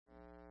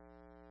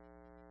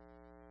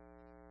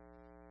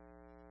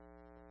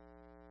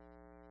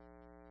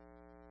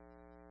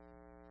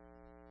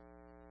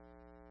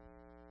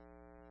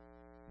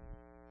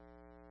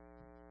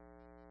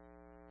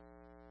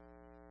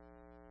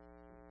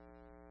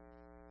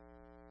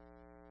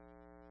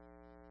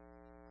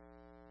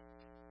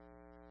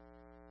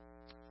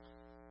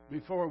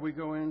Before we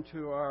go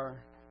into our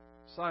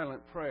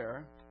silent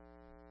prayer,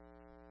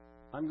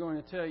 I'm going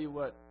to tell you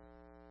what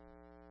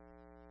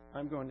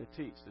I'm going to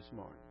teach this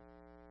morning.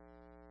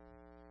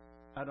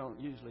 I don't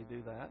usually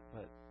do that,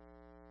 but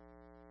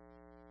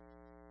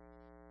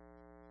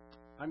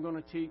I'm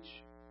going to teach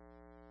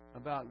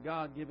about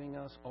God giving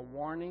us a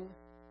warning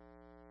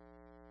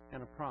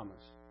and a promise.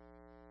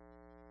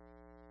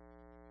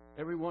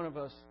 Every one of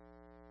us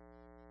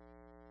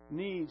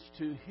needs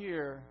to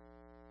hear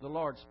the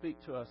Lord speak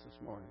to us this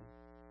morning,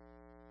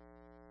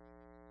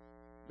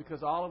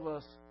 because all of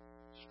us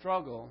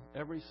struggle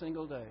every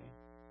single day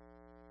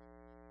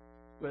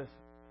with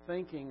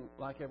thinking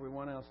like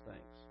everyone else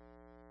thinks.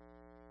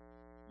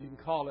 You can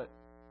call it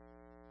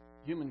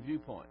human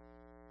viewpoint.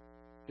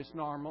 It's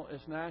normal,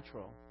 it's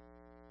natural.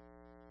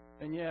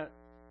 And yet,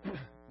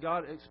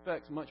 God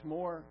expects much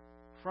more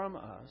from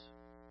us.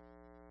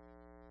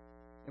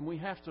 And we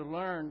have to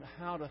learn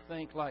how to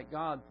think like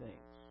God thinks.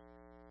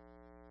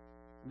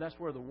 And that's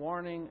where the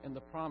warning and the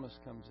promise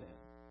comes in.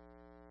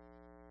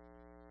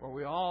 Where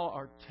we all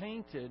are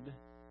tainted,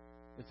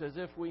 it's as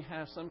if we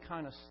have some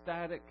kind of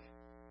static,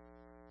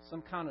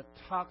 some kind of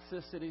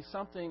toxicity,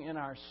 something in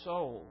our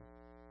soul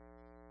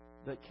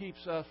that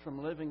keeps us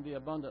from living the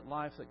abundant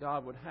life that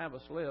God would have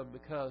us live,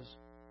 because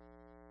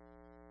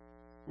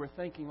we're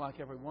thinking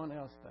like everyone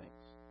else thinks.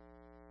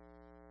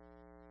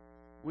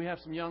 We have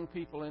some young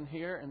people in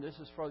here, and this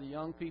is for the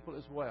young people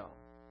as well.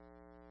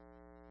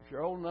 If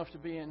you're old enough to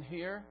be in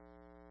here,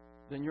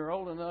 then you're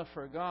old enough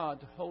for God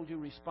to hold you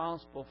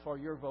responsible for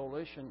your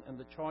volition and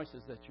the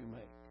choices that you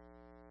make.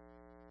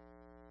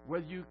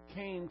 Whether you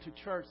came to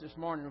church this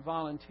morning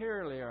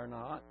voluntarily or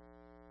not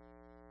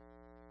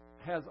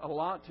has a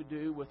lot to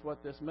do with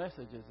what this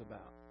message is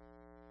about.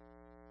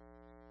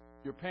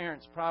 Your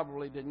parents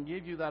probably didn't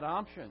give you that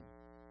option.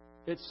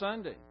 It's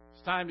Sunday.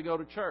 It's time to go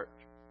to church.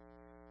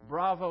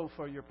 Bravo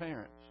for your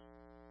parents.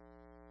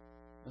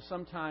 And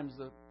sometimes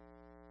the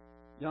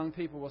young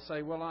people will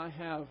say, well, I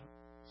have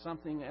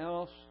something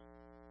else.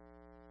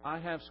 I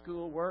have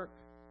schoolwork.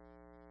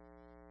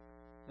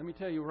 Let me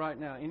tell you right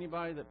now,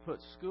 anybody that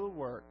puts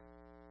schoolwork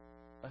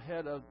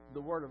ahead of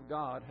the Word of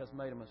God has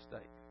made a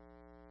mistake.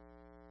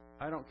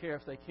 I don't care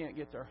if they can't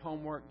get their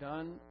homework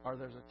done or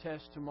there's a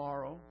test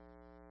tomorrow.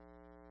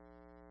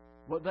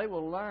 What they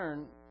will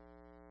learn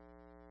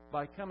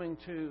by coming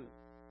to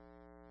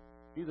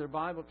either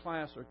Bible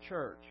class or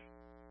church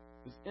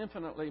is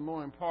infinitely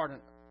more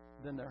important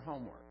than their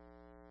homework.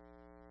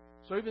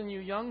 So even you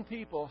young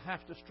people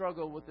have to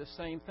struggle with the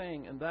same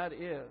thing, and that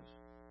is,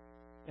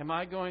 am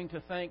I going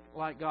to think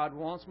like God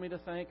wants me to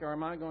think, or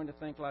am I going to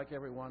think like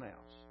everyone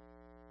else?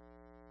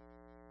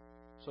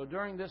 So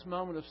during this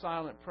moment of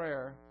silent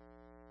prayer,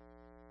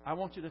 I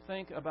want you to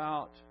think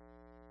about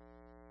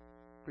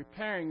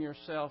preparing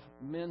yourself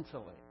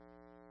mentally.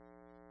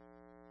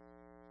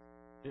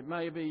 It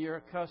may be you're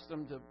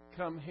accustomed to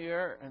come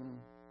here and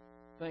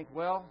think,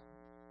 well,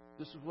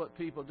 this is what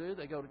people do.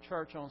 They go to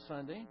church on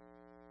Sunday.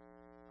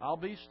 I'll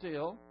be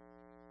still.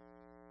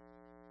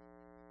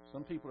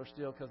 Some people are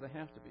still because they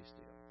have to be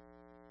still.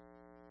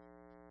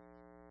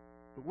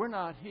 But we're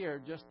not here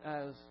just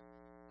as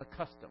a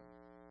custom.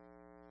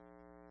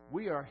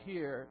 We are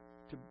here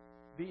to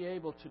be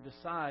able to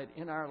decide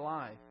in our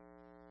life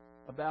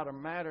about a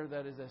matter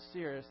that is as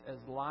serious as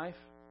life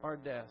or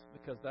death,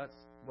 because that's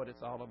what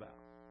it's all about.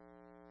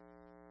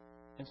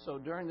 And so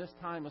during this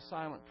time of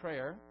silent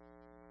prayer,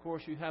 of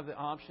course, you have the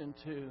option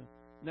to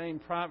name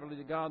privately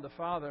to God the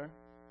Father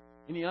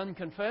any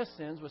unconfessed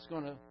sins, which is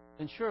going to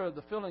ensure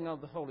the filling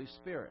of the Holy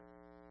Spirit.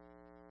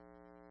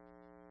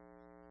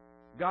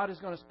 God is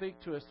going to speak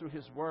to us through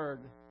His Word,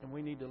 and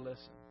we need to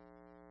listen.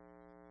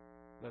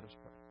 Let us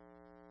pray.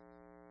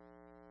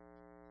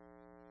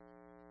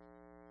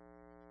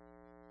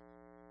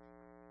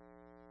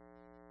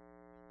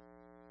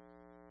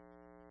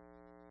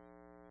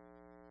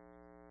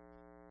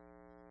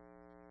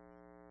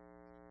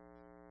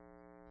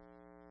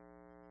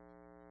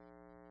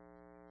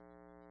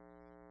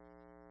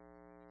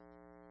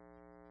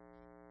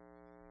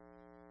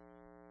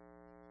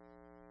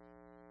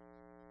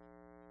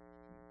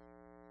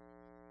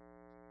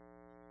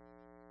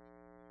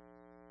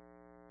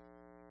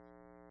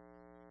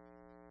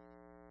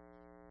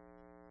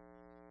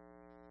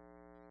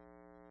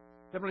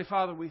 Heavenly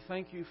Father, we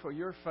thank You for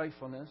Your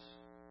faithfulness.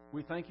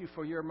 We thank You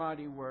for Your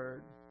mighty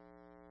word.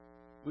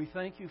 We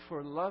thank You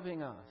for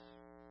loving us,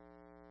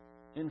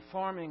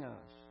 informing us,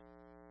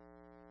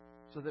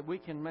 so that we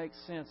can make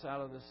sense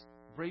out of this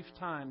brief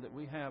time that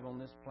we have on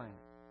this planet.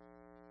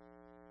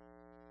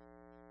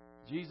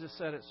 Jesus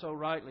said it so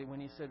rightly when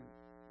He said,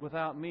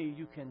 without Me,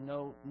 you can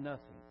know nothing.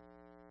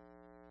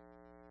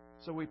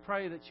 So we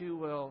pray that You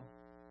will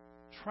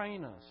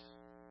train us,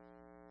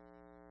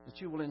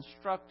 that You will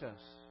instruct us,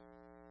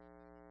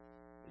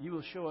 You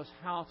will show us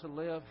how to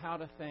live, how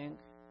to think,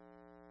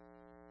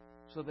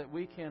 so that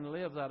we can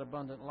live that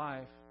abundant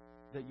life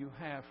that You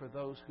have for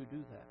those who do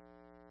that.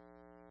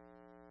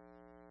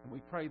 And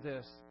we pray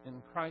this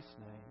in Christ's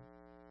name.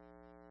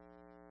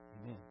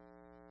 Amen.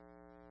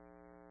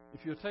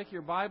 If you'll take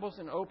your Bibles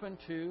and open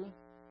to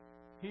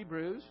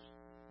Hebrews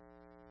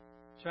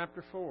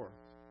chapter 4.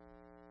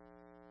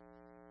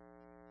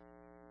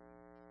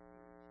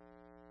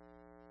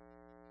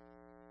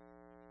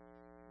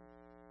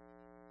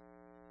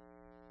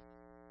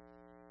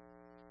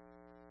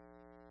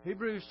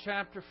 Hebrews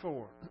chapter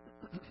 4.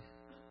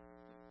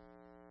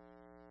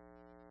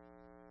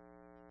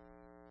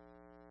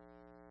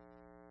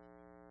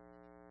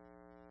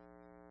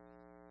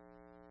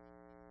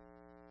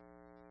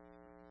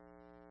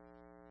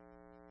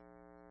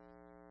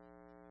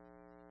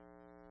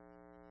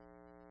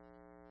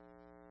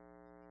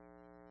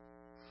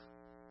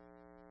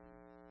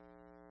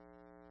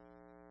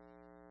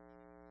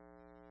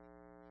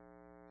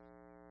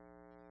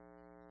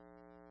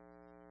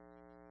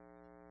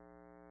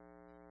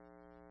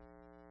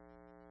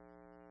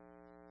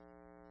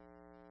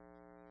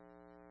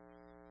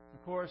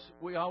 Of course,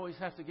 we always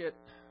have to get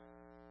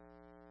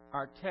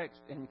our text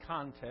in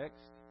context.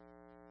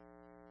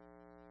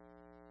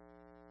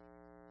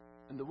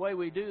 And the way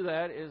we do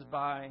that is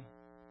by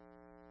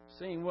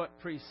seeing what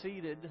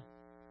preceded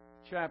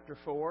chapter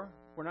 4.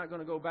 We're not going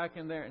to go back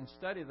in there and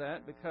study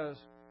that because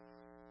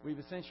we've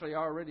essentially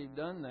already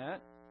done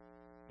that.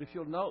 If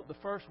you'll note, the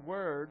first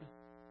word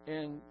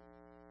in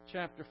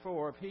chapter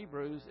 4 of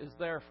Hebrews is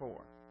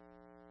therefore.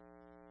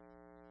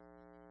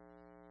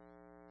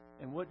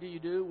 And what do you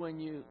do when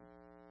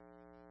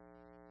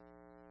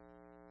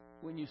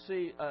you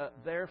see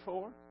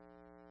therefore?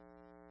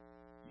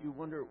 You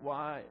wonder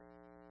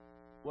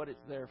what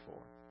it's there for.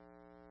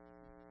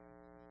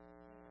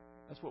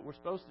 That's what we're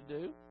supposed to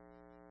do.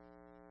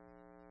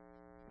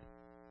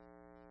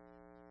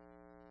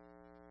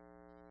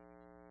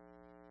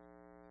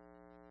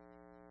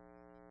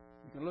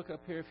 You can look up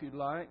here if you'd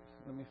like.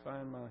 Let me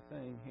find my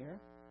thing here.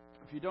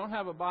 If you don't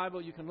have a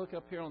Bible, you can look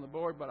up here on the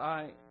board, but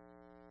I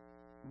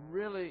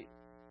really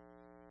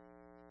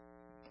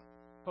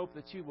hope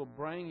that you will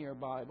bring your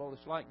Bible.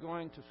 It's like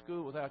going to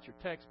school without your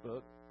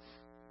textbook.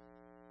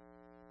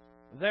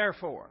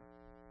 Therefore,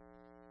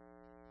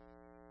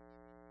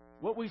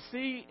 what we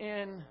see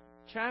in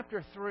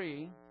chapter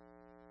 3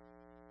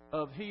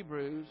 of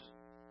Hebrews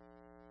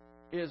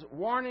is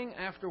warning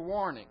after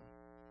warning.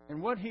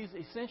 And what he's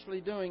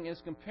essentially doing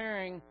is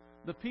comparing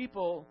the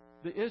people,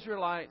 the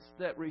Israelites,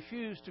 that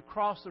refused to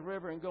cross the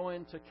river and go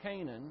into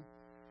Canaan.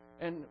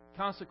 And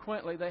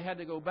consequently, they had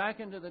to go back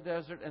into the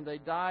desert, and they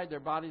died.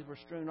 Their bodies were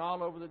strewn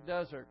all over the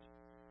desert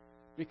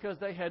because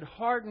they had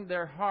hardened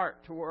their heart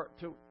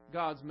to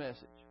God's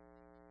message.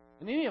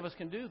 And any of us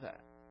can do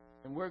that.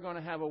 And we're going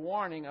to have a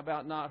warning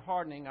about not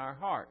hardening our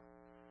heart.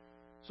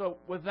 So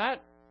with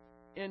that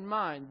in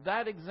mind,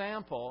 that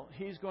example,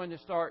 he's going to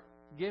start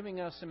giving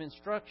us some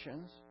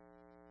instructions.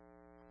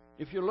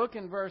 If you look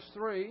in verse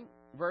 3,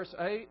 verse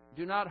 8,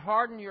 do not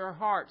harden your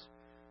hearts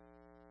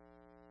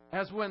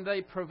as when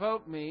they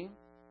provoked me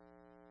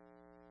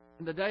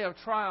in the day of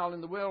trial in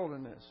the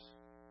wilderness.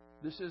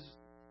 This is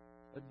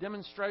a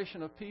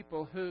demonstration of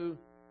people who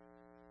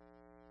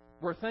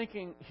were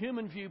thinking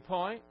human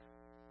viewpoint.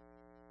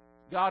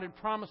 God had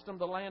promised them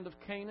the land of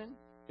Canaan.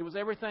 It was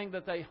everything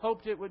that they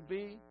hoped it would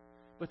be,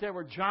 but there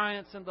were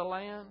giants in the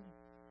land.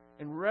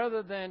 And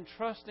rather than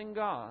trusting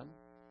God,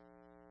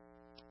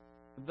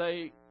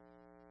 they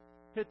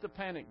hit the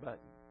panic button.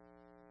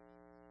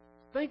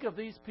 Think of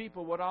these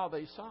people, what all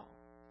they saw.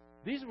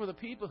 These were the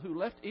people who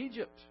left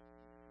Egypt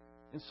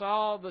and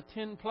saw the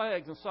 10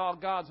 plagues and saw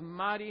God's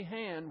mighty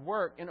hand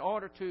work in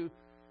order to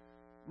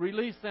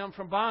release them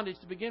from bondage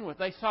to begin with.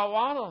 They saw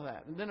all of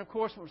that. And then, of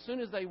course, as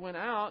soon as they went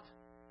out,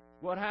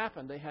 what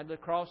happened? They had to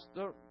cross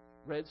the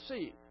Red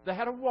Sea. They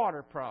had a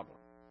water problem,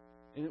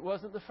 and it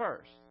wasn't the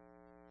first.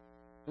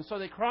 And so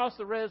they crossed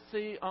the Red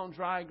Sea on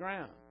dry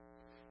ground.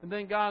 And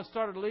then God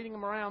started leading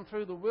them around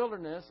through the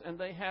wilderness, and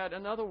they had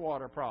another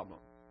water problem.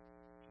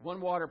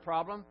 One water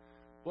problem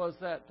was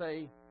that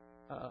they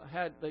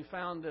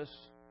found this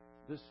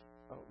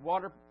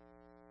water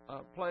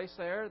place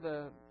there,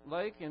 the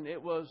lake, and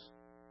it was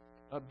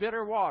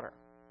bitter water.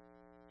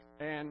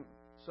 And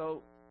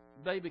so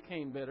they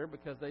became bitter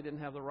because they didn't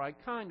have the right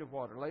kind of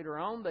water. Later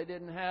on, they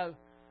didn't have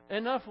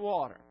enough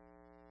water.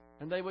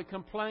 And they would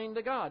complain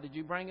to God, did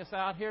you bring us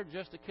out here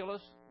just to kill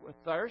us with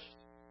thirst?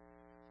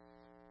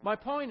 My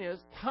point is,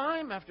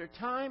 time after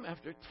time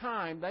after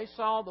time, they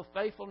saw the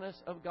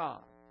faithfulness of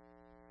God.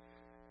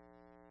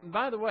 And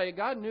by the way,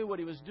 God knew what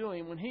He was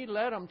doing. When He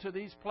led them to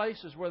these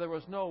places where there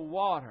was no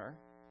water,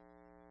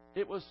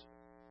 it was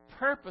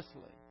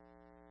purposely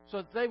so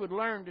that they would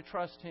learn to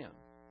trust Him.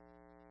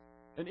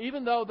 And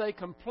even though they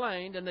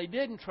complained and they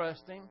didn't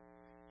trust Him,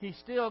 He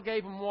still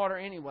gave them water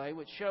anyway,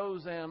 which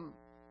shows them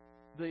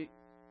the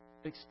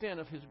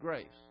extent of His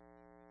grace.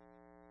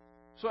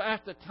 So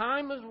after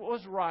time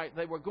was right,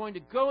 they were going to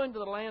go into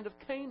the land of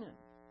Canaan.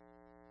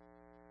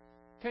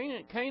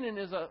 Canaan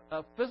is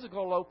a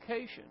physical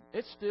location.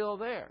 It's still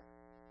there.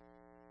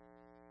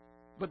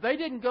 But they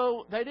didn't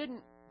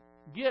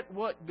get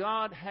what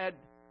God had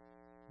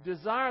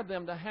desired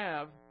them to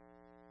have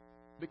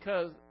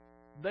because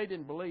they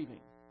didn't believe Him.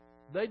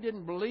 They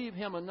didn't believe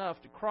him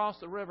enough to cross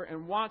the river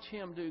and watch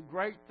him do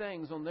great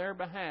things on their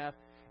behalf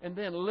and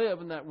then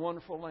live in that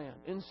wonderful land.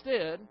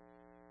 Instead,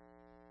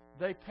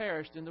 they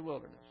perished in the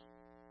wilderness.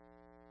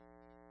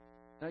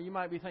 Now, you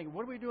might be thinking,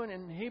 what are we doing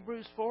in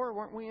Hebrews 4?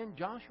 Weren't we in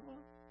Joshua?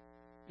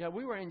 Yeah,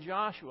 we were in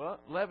Joshua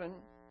 11,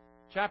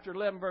 chapter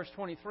 11, verse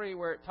 23,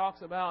 where it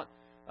talks about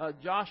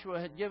Joshua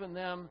had given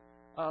them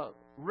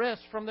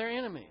rest from their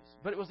enemies.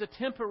 But it was a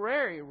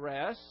temporary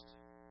rest,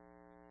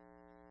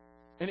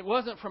 and it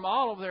wasn't from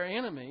all of their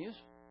enemies.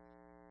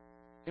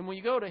 And when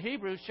you go to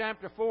Hebrews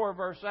chapter 4,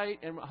 verse 8,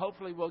 and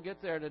hopefully we'll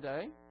get there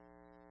today,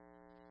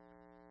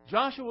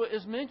 Joshua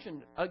is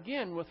mentioned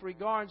again with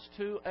regards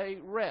to a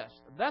rest.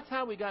 That's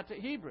how we got to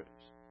Hebrews.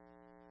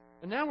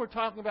 And now we're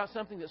talking about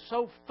something that's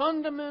so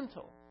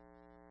fundamental,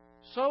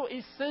 so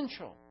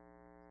essential,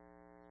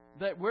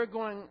 that we're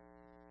going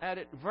at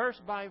it verse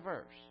by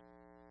verse.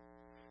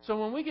 So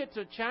when we get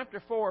to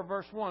chapter 4,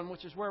 verse 1,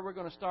 which is where we're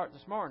going to start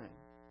this morning,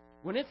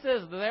 when it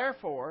says,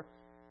 therefore,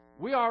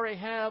 we already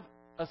have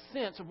a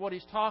sense of what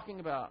he's talking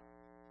about.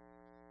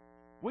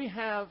 We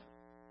have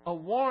a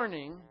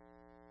warning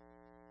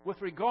with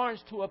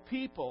regards to a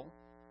people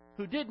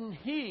who didn't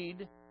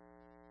heed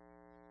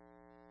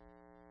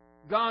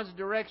God's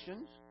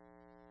directions.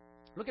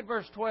 Look at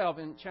verse 12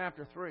 in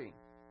chapter 3.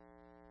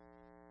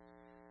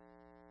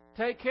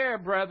 Take care,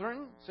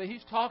 brethren. See,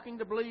 he's talking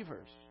to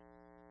believers.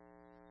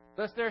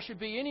 Lest there should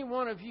be any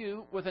one of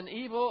you with an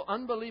evil,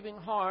 unbelieving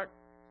heart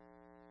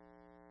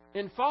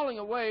in falling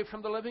away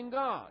from the living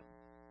God.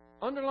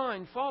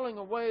 Underline falling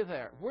away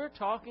there. We're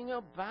talking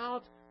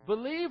about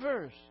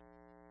believers.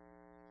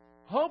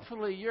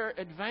 Hopefully you're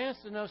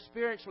advanced enough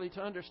spiritually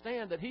to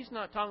understand that he's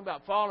not talking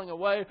about falling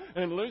away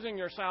and losing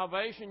your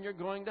salvation, you're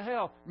going to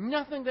hell.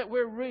 Nothing that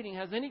we're reading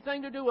has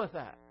anything to do with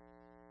that.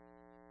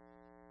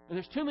 And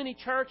there's too many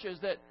churches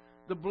that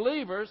the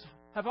believers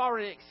have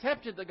already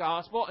accepted the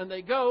gospel, and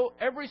they go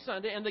every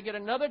Sunday and they get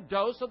another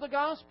dose of the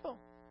gospel.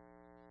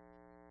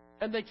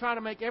 And they try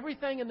to make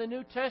everything in the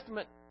New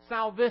Testament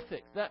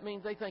salvific. That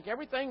means they think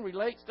everything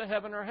relates to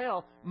heaven or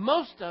hell.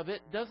 Most of it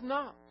does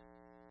not.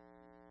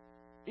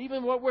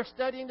 Even what we're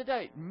studying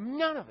today,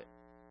 none of it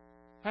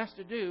has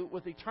to do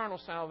with eternal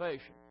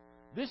salvation.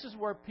 This is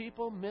where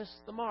people miss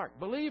the mark.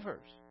 Believers,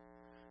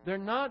 they're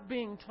not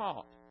being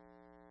taught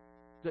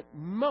that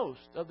most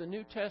of the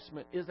New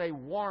Testament is a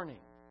warning.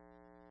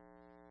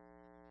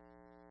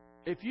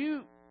 If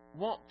you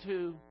want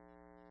to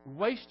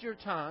waste your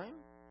time,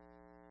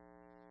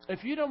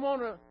 if you don't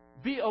want to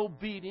be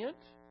obedient,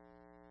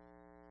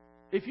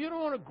 if you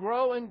don't want to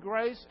grow in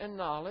grace and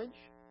knowledge,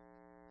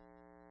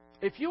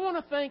 if you want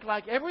to think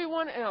like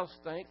everyone else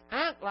thinks,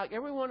 act like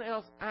everyone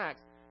else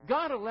acts,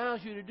 God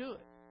allows you to do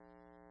it.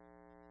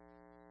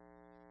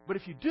 But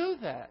if you do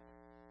that,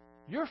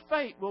 your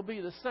fate will be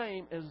the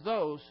same as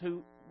those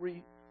who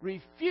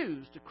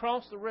refuse to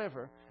cross the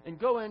river and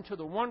go into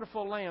the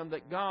wonderful land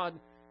that God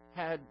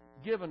had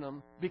given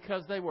them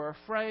because they were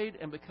afraid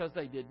and because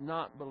they did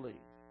not believe.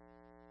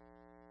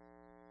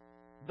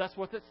 That's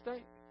what's at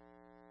stake.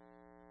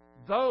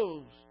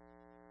 Those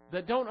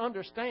that don't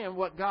understand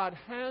what God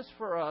has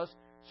for us,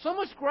 so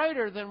much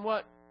greater than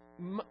what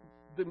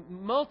the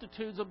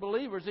multitudes of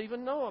believers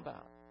even know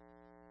about.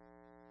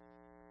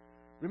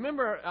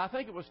 Remember, I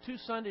think it was 2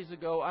 Sundays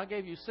ago, I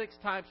gave you 6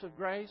 types of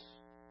grace,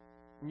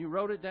 and you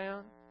wrote it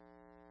down.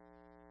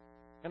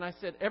 And I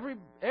said,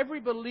 every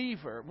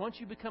believer, once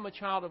you become a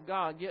child of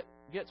God,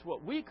 gets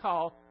what we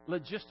call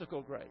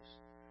logistical grace.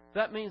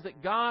 That means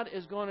that God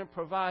is going to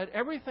provide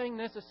everything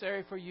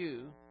necessary for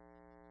you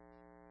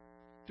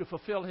to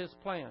fulfill His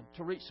plan,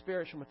 to reach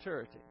spiritual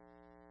maturity.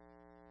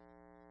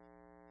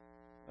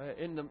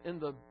 In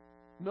the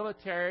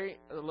military,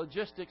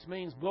 logistics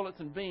means bullets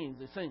and beans,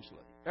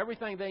 essentially.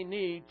 Everything they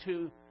need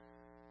to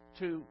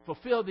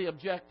fulfill the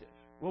objective.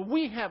 Well,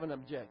 we have an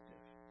objective.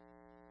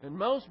 And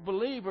most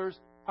believers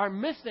are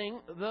missing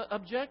the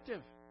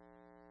objective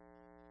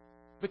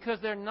because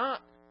they're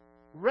not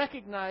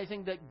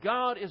recognizing that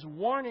God is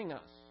warning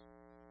us.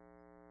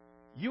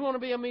 You want to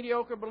be a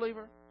mediocre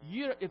believer?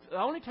 If the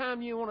only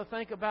time you want to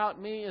think about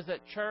me is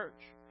at church,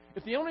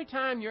 if the only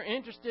time you're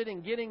interested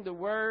in getting the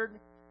Word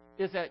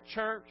is at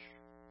church,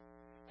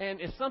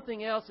 and if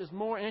something else is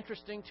more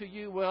interesting to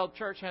you, well,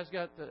 church has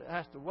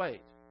to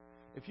wait.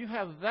 If you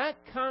have that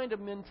kind of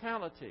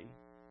mentality,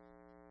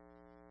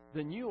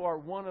 then you are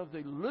one of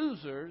the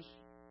losers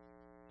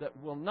that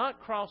will not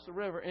cross the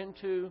river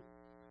into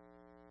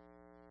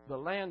the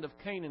land of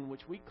Canaan,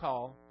 which we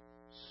call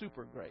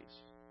super grace.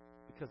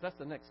 Because that's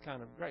the next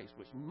kind of grace,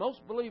 which most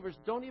believers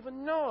don't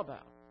even know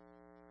about.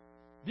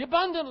 The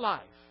abundant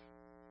life.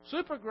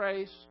 Super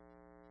grace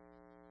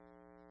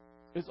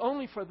is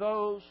only for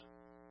those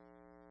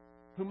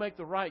who make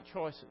the right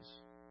choices.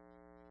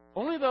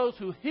 Only those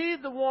who heed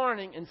the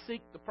warning and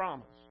seek the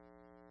promise.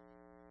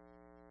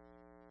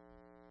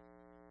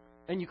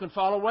 And you can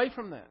fall away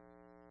from that.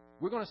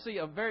 We're going to see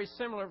a very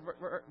similar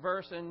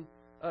verse in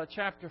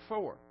chapter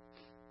 4.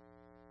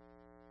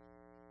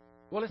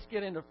 Well, let's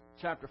get into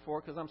chapter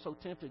 4 because I'm so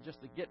tempted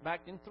just to get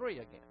back in 3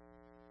 again.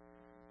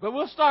 But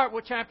we'll start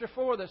with chapter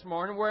 4 this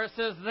morning, where it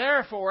says,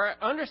 therefore,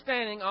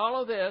 understanding all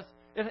of this,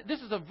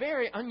 this is a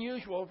very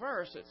unusual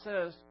verse. It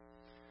says,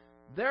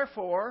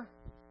 therefore,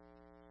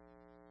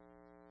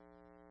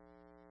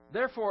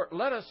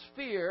 let us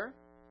fear,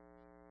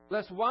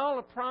 lest while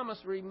the promise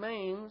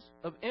remains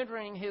of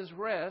entering His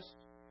rest,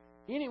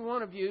 any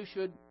one of you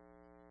should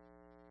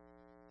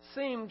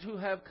seem to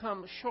have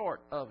come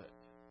short of it.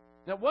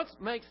 Now, what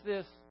makes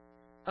this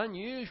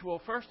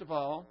unusual, first of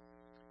all,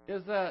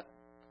 is that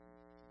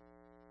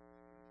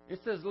it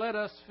says, let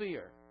us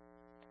fear.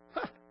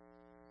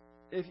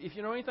 If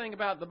you know anything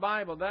about the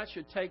Bible, that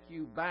should take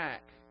you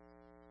back.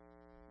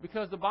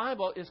 Because the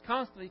Bible is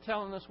constantly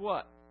telling us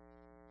what?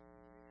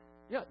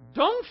 Yeah,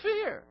 don't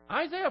fear.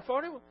 Isaiah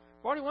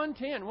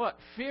 41:10, what?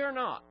 Fear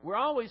not. We're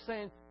always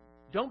saying,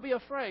 don't be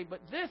afraid. But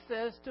this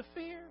says to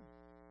fear.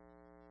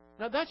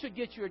 Now, that should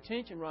get your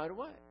attention right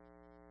away.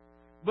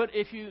 But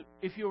if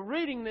you're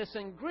reading this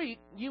in Greek,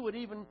 you would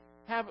even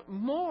have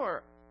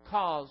more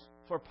cause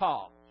for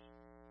pause.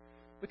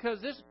 Because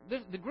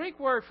the Greek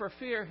word for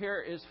fear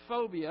here is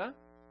phobia.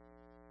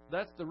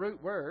 That's the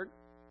root word.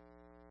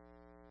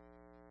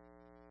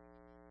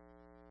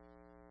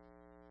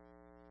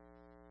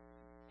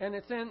 And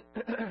it's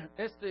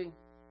the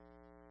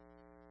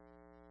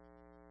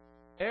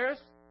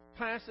aorist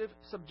passive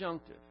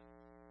subjunctive.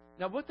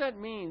 Now, what that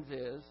means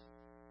is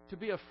to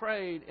be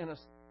afraid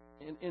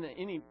in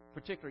any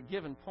particular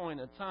given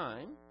point of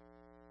time.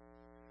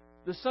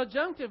 The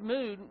subjunctive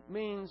mood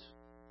means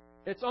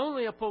it's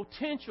only a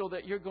potential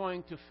that you're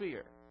going to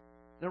fear.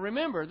 Now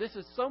remember, this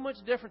is so much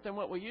different than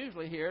what we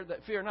usually hear, that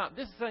fear not.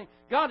 This is saying,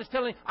 God is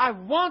telling, I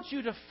want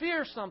you to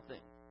fear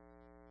something.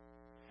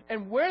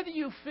 And whether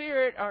you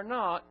fear it or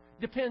not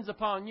depends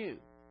upon you.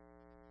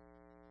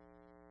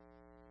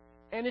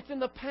 And it's in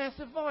the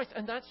passive voice,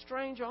 and that's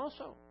strange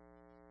also.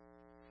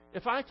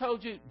 If I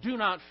told you, do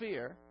not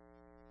fear,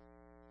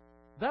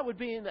 that would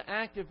be in the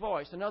active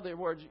voice. In other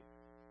words,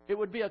 it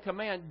would be a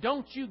command.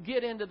 Don't you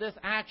get into this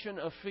action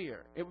of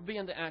fear. It would be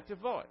in the active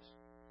voice.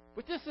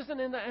 But this isn't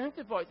in the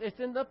active voice. It's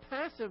in the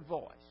passive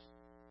voice.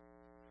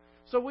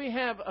 So we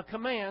have a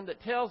command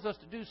that tells us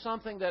to do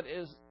something that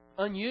is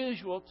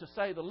unusual, to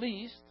say the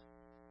least.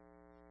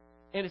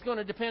 And it's going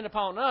to depend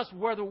upon us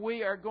whether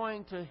we are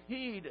going to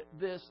heed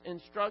this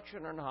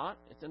instruction or not.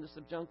 It's in the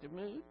subjunctive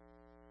mood.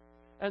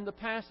 And the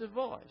passive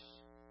voice.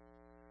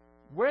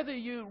 Whether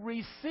you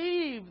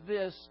receive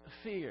this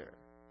fear,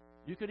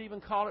 you could even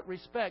call it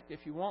respect if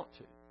you want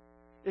to.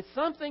 It's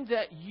something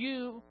that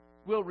you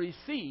will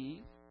receive,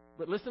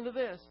 but listen to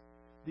this.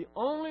 The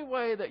only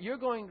way that you're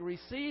going to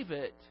receive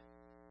it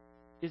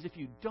is if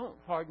you don't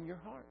harden your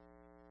heart.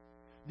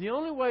 The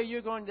only way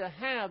you're going to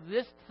have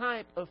this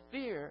type of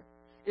fear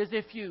is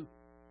if you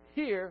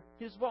hear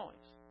His voice.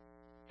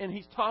 And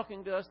He's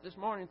talking to us this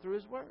morning through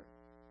His Word.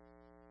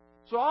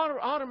 So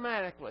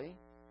automatically,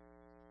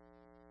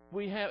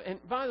 we have, and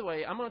by the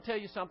way, I'm going to tell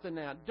you something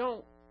now.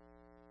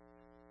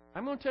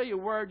 I'm going to tell you a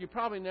word you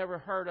probably never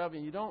heard of,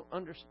 and you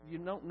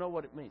don't know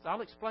what it means. I'll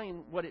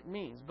explain what it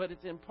means, but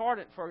it's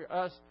important for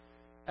us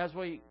as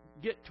we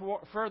get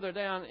further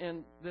down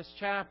in this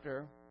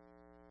chapter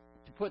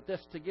to put this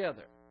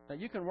together. Now,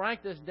 you can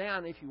write this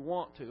down if you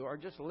want to, or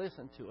just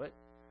listen to it.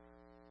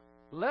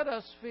 Let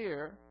us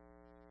fear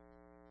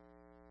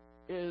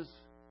is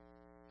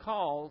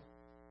called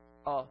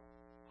a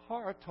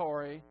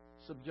hortatory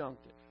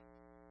subjunctive.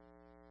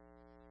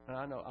 And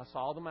I know, I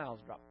saw the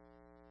mouths drop.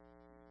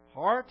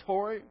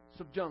 Hortatory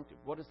subjunctive.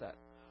 What is that?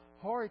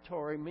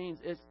 Hortatory means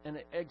it's an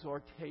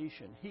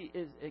exhortation. He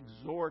is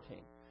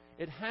exhorting.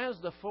 It has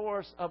the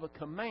force of a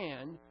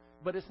command,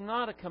 but it's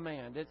not a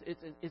command.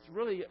 It's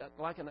really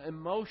like an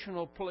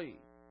emotional plea.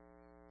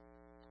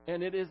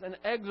 And it is an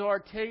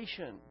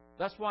exhortation.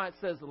 That's why it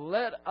says,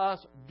 let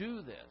us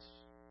do this.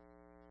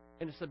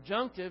 And the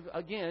subjunctive,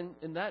 again,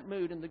 in that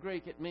mood in the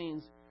Greek, it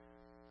means,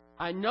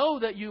 I know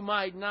that you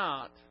might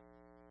not,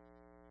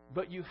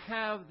 but you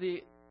have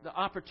the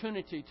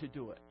opportunity to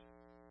do it.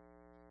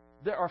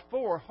 There are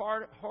 4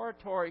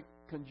 hortatory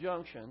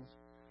conjunctions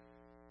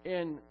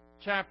in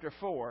chapter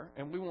 4,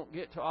 and we won't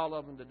get to all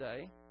of them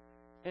today.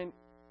 And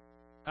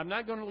I'm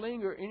not going to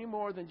linger any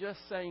more than just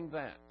saying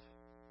that.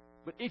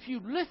 But if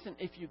you listen,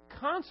 if you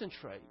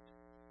concentrate,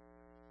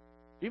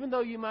 even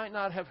though you might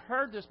not have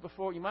heard this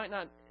before, you might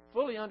not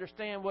fully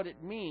understand what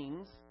it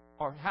means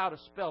or how to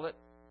spell it,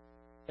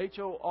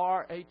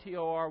 Horatory,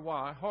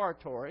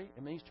 hortatory,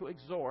 it means to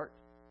exhort.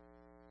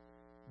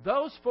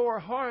 Those 4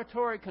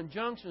 hortatory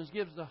conjunctions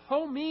gives the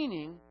whole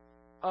meaning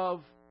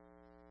of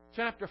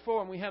chapter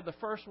 4, and we have the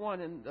first one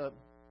in the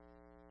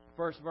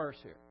first verse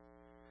here.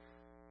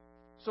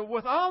 So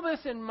with all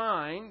this in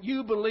mind,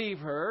 you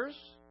believers,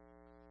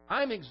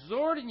 I'm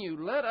exhorting you,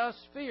 let us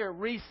fear.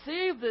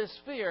 Receive this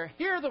fear.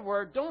 Hear the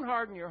word. Don't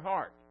harden your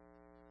heart.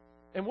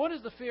 And what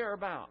is the fear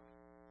about?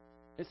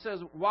 It says,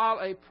 while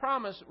a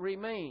promise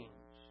remains.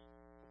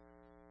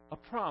 A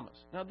promise.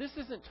 Now, this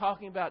isn't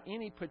talking about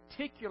any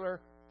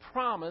particular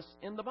promise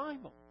in the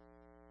Bible.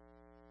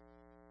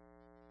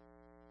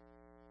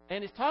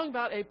 And it's talking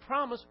about a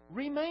promise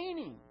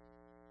remaining.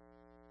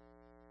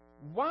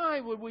 why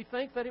would we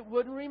think that it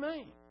wouldn't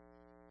remain?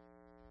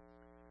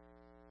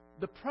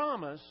 The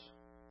promise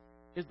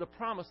is the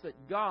promise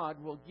that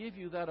God will give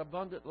you that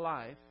abundant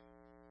life.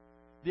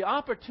 The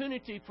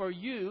opportunity for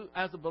you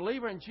as a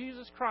believer in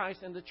Jesus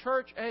Christ in the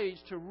church age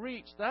to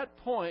reach that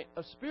point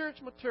of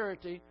spiritual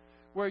maturity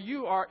where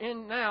you are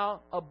in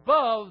now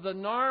above the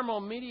normal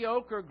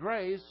mediocre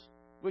grace,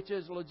 which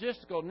is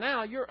logistical.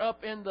 Now you're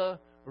up in the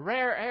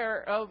rare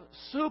air of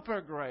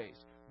super grace.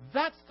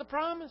 That's the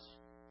promise.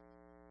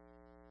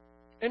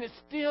 And it's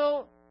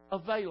still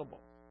available.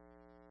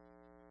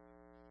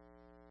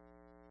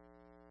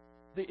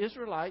 The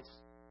Israelites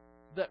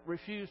that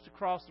refused to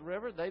cross the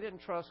river, they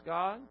didn't trust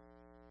God.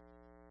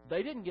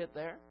 They didn't get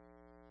there.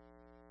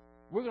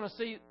 We're going to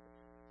see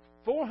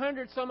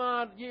 400 some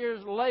odd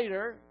years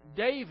later,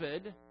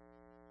 David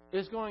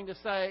is going to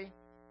say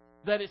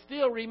that it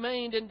still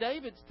remained in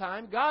David's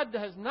time. God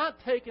has not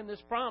taken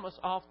this promise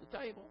off the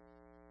table.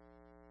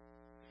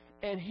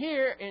 And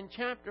here in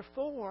chapter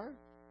 4,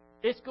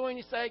 it's going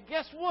to say,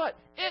 guess what?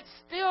 It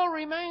still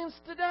remains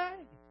today.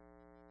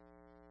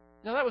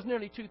 Now, that was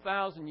nearly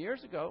 2,000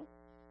 years ago,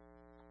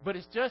 but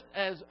it's just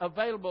as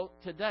available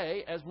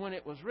today as when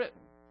it was written.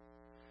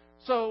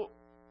 So,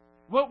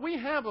 what we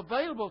have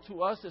available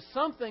to us is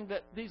something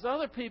that these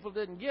other people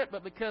didn't get,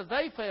 but because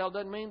they failed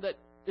doesn't mean that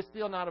it's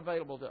still not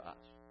available to us.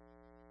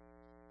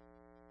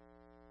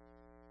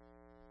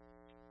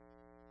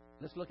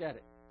 Let's look at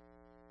it.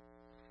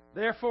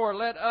 Therefore,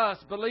 let us,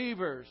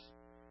 believers,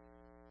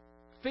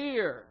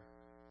 fear,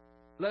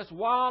 lest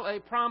while a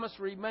promise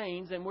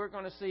remains, and we're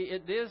going to see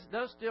it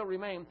does still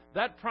remain,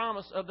 that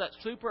promise of that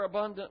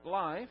superabundant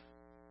life,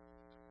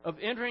 of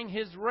entering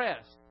His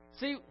rest.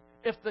 See,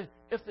 if the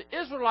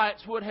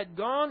Israelites would have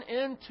gone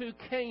into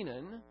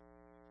Canaan,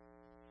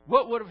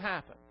 what would have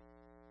happened?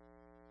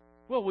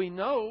 Well, we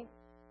know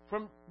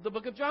from the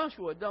book of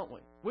Joshua, don't we?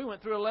 We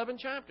went through 11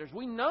 chapters.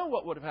 We know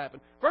what would have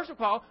happened. First of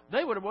all,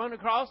 they would have went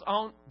across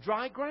on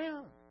dry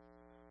ground.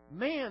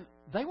 Man,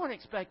 they weren't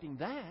expecting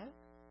that.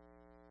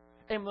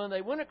 And when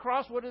they went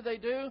across, what did they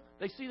do?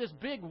 They see this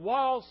big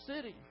walled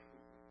city,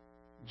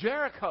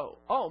 Jericho.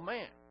 Oh,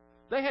 man.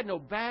 They had no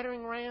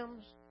battering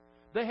rams.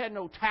 They had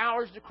no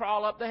towers to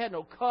crawl up. They had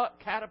no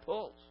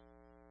catapults.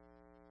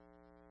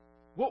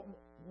 What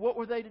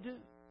were they to do?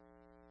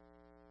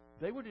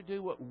 They were to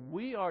do what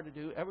we are to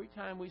do every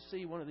time we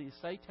see one of these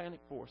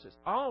satanic forces.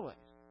 Always.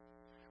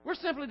 We're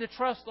simply to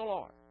trust the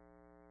Lord.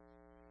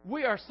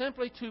 We are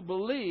simply to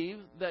believe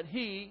that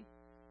He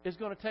is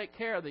going to take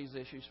care of these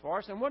issues for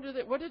us. And what did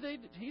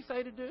He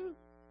say to do?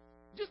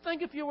 Just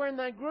think if you were in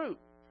that group.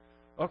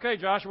 Okay,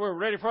 Joshua, we're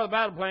ready for the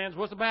battle plans.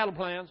 What's the battle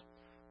plans?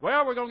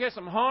 Well, we're going to get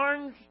some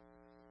horns,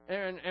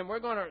 and we're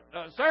going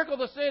to circle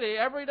the city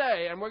every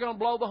day, and we're going to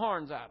blow the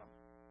horns at them.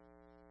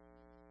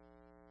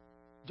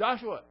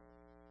 Joshua,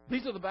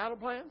 these are the battle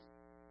plans?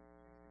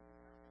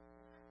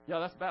 Yeah,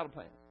 that's the battle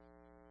plan.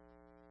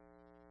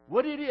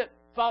 What idiot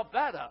thought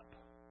that up?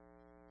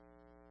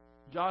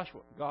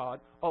 Joshua, God.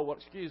 Oh, well,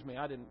 excuse me,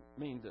 I didn't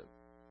mean to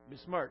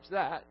besmirch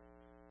that.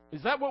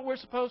 Is that what we're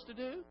supposed to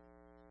do?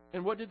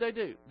 And what did they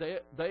do? They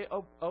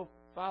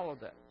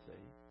followed that, see?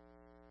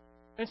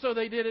 And so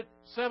they did it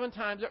 7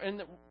 times.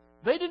 And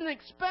they didn't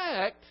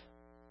expect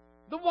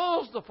the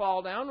walls to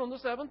fall down on the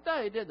 7th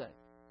day, did they?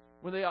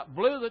 When they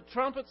blew the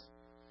trumpets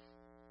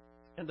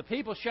and the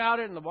people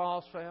shouted and the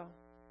walls fell.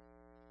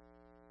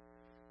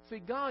 See,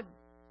 God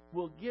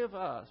will give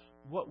us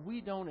what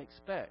we don't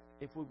expect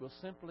if we will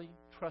simply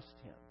trust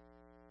Him.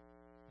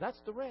 That's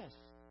the rest.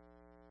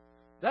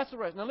 That's the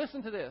rest. Now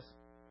listen to this.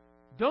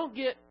 Don't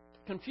get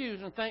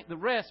confused and think the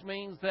rest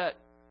means that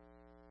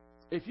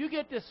if you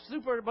get this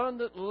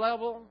superabundant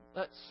level,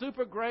 that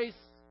super grace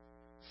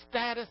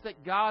status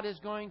that God is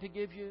going to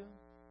give you,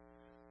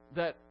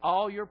 that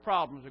all your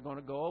problems are going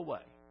to go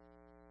away.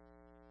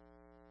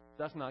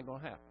 That's not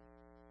going to happen.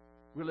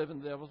 We live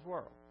in the devil's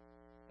world.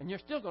 And you're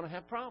still going to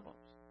have problems.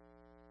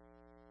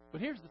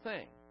 But here's the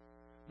thing.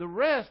 The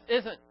rest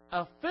isn't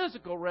a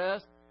physical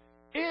rest.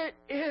 It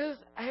is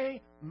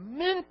a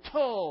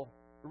mental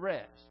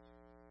rest.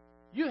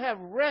 You have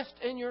rest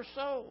in your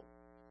soul.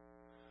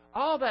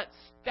 All that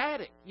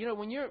static,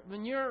 when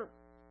you're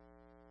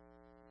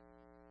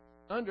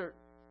under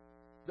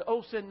the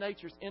old sin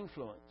nature's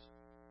influence,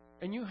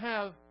 and you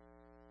have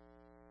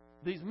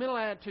these mental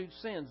attitude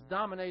sins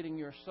dominating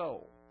your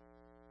soul,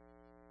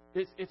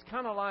 it's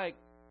kind of like,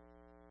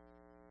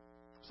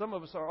 some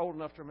of us are old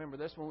enough to remember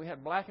this, when we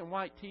had black and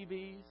white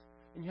TVs,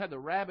 and you had the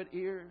rabbit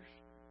ears,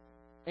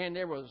 and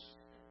there was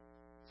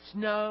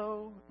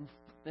snow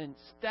and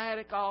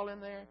static all in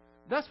there.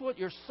 That's what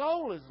your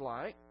soul is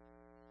like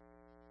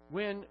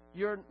when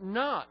you're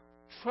not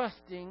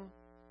trusting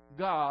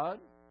God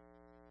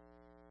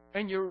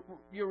and you're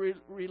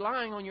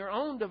relying on your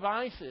own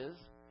devices.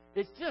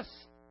 It's just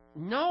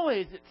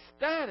noise. It's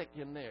static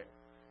in there.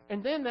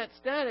 And then that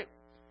static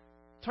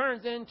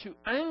turns into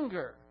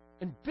anger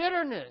and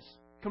bitterness,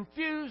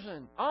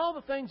 confusion, all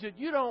the things that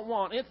you don't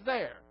want. It's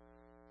there.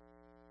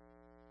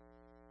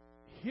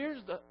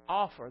 Here's the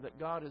offer that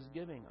God is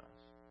giving us.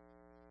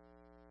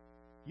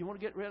 You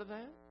want to get rid of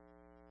that?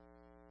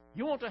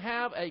 You want to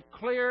have a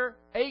clear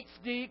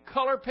HD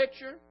color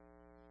picture?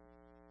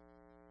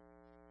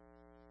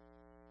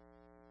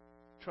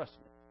 Trust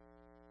me.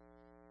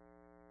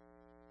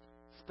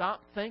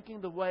 Stop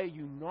thinking the way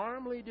you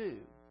normally do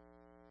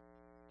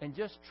and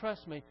just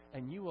trust me,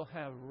 and you will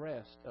have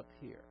rest up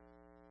here.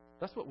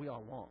 That's what we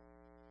all want.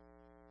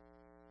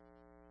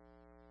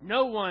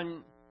 No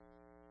one,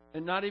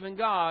 and not even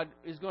God,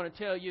 is going to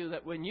tell you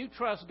that when you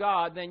trust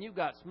God, then you've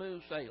got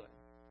smooth sailing.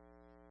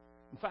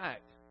 In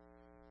fact,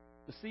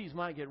 the seas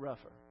might get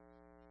rougher.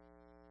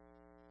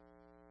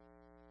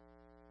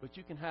 But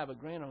you can have a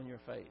grin on your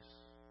face.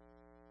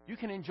 You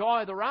can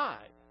enjoy the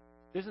ride.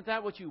 Isn't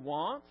that what you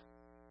want?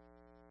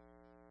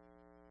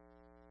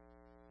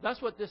 That's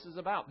what this is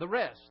about. The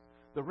rest.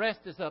 The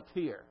rest is up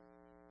here.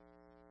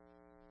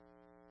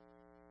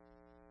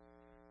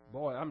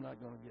 Boy, I'm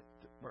not going to get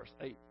to verse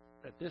 8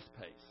 at this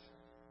pace.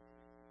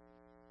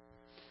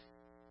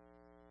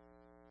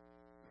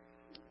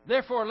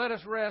 Therefore, let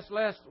us rest,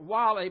 lest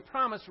while a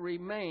promise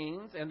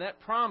remains, and that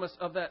promise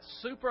of that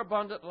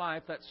superabundant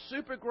life, that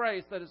super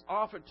grace that is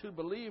offered to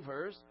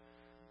believers,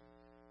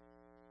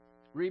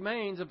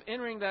 remains of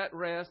entering that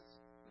rest,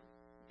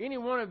 any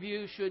one of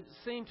you should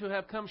seem to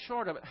have come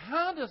short of it.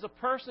 How does a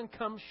person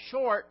come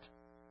short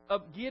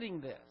of getting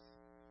this?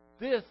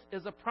 This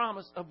is a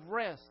promise of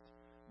rest.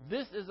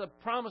 This is a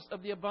promise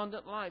of the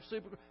abundant life.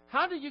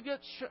 How do you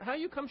how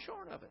you come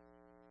short of it?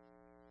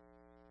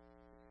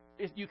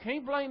 You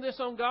can't blame this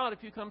on God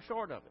if you come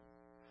short of it.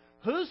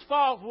 Whose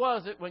fault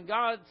was it when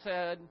God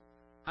said,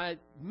 I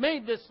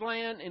made this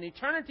land in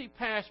eternity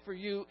past for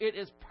you. It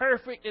is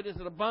perfect. It is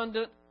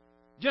abundant.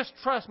 Just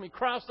trust me.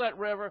 Cross that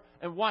river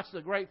and watch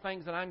the great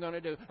things that I'm going to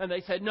do. And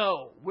they said,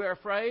 no, we're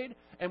afraid.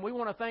 And we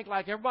want to think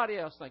like everybody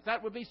else thinks.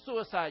 That would be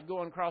suicide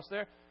going across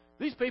there.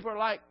 These people are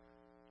like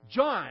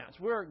giants.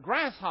 We're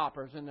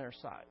grasshoppers in their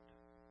sight.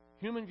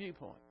 Human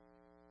viewpoint.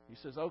 He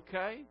says,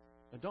 okay,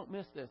 but don't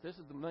miss this. This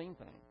is the main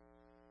thing.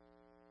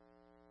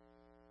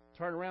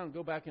 Turn around and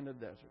go back into the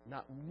desert.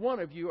 Not one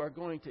of you are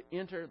going to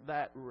enter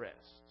that rest.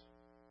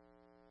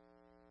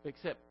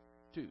 Except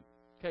two,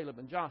 Caleb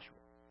and Joshua.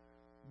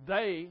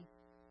 They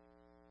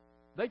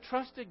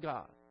trusted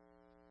God.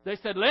 They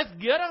said, let's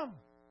get them.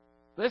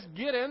 Let's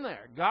get in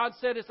there. God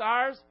said it's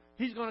ours.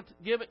 He's going to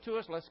give it to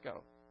us. Let's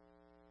go.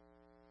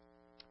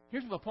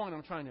 Here's the point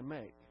I'm trying to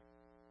make.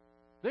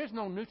 There's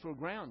no neutral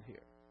ground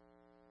here.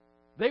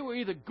 They were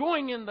either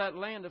going in that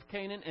land of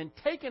Canaan and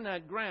taking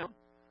that ground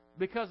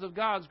because of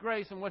God's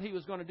grace and what He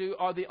was going to do,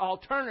 or the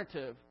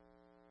alternative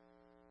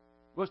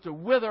was to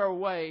wither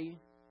away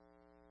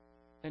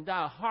and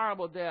die a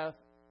horrible death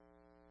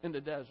in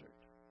the desert.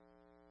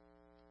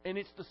 And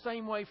it's the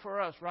same way for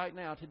us right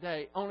now,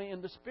 today, only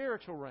in the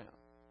spiritual realm.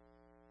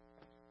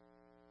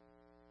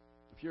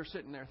 If you're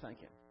sitting there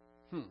thinking,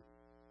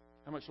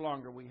 how much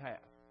longer we have?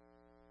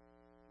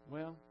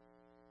 Well,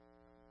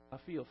 I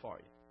feel for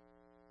you.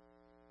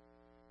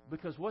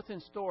 Because what's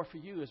in store for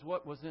you is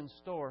what was in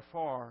store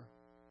for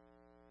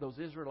those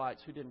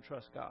Israelites who didn't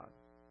trust God.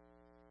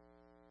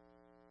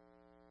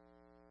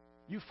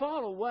 You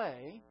fall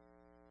away.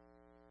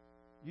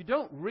 You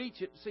don't reach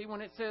it. See,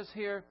 when it says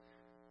here,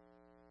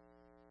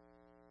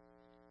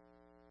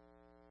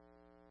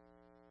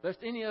 lest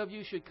any of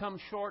you should come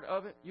short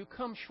of it, you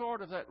come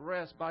short of that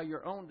rest by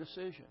your own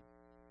decision.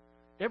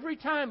 Every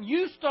time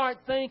you start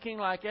thinking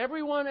like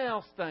everyone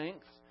else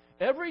thinks,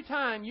 every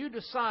time you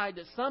decide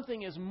that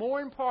something is more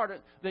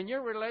important than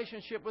your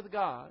relationship with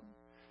God,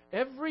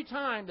 every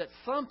time that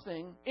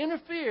something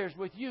interferes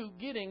with you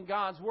getting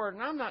God's Word,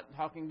 and I'm not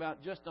talking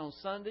about just on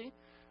Sunday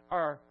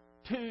or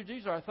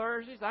Tuesdays or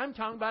Thursdays, I'm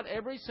talking about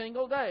every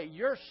single day.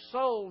 Your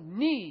soul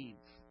needs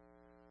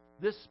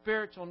this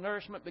spiritual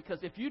nourishment, because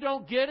if you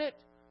don't get it,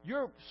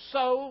 your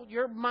soul,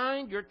 your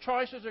mind, your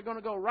choices are going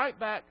to go right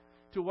back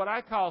to what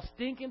I call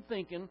stinking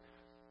thinking,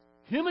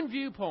 human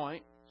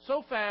viewpoint,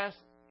 so fast,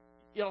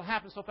 it'll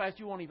happen so fast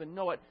you won't even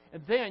know it.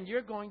 And then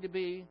you're going to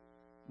be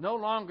no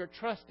longer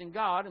trusting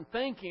God and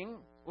thinking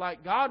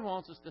like God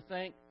wants us to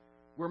think.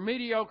 We're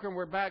mediocre and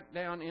we're back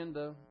down in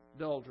the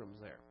doldrums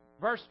there.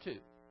 Verse 2.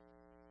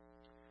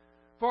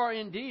 For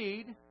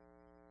indeed,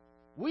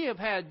 we have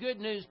had good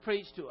news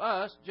preached to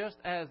us, just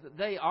as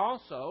they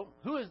also.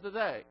 Who is the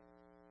they?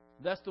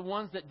 That's the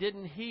ones that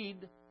didn't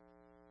heed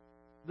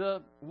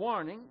the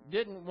warning,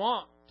 didn't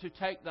want to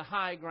take the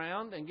high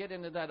ground and get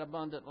into that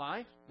abundant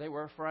life. They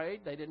were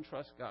afraid. They didn't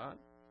trust God.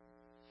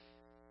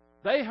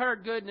 They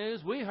heard good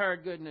news. We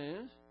heard good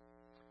news.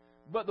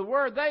 But the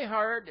word they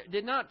heard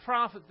did not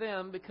profit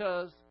them,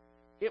 because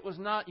it was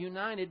not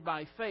united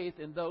by faith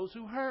in those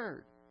who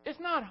heard. It's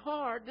not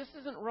hard. This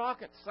isn't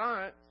rocket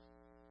science.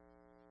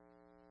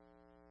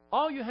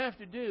 All you have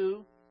to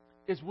do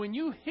is, when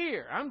you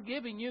hear, I'm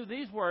giving you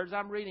these words,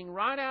 I'm reading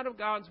right out of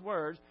God's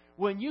words.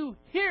 When you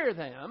hear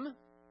them,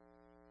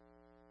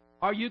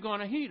 are you going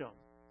to heed them?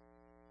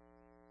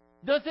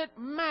 Does it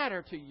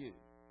matter to you?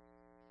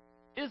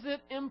 Is it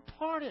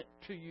important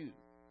to you?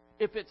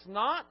 If it's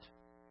not,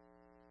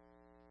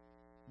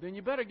 then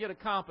you better get a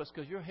compass,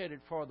 because you're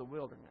headed for the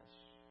wilderness.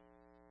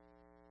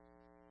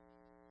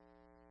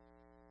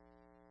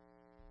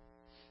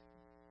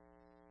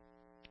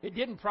 It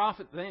didn't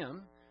profit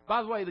them.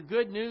 By the way, the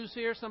good news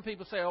here, some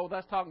people say, oh,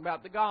 that's talking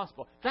about the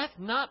gospel. That's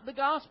not the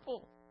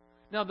gospel.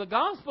 Now, the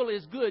gospel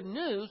is good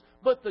news,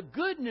 but the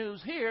good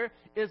news here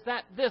is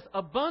that this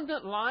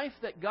abundant life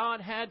that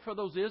God had for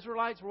those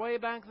Israelites way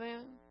back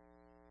then,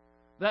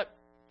 that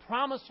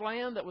promised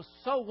land that was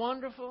so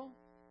wonderful,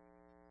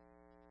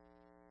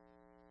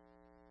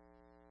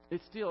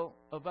 it's still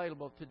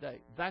available today.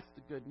 That's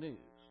the good news.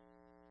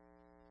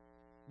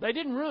 They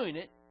didn't ruin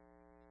it.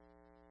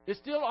 It's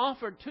still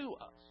offered to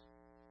us.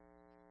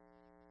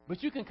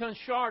 But you can come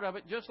short of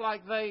it just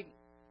like they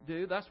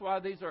do. That's why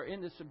these are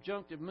in the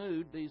subjunctive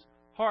mood, these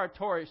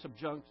hortatory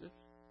subjunctives.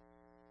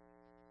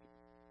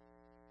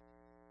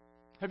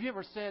 Have you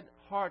ever said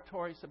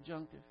hortatory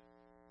subjunctive?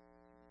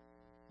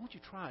 Won't you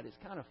try it? It's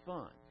kind of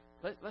fun.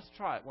 Let's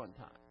try it one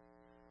time.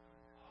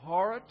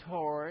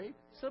 Hortatory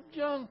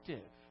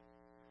subjunctive.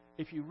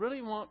 If you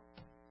really want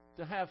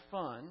to have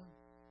fun,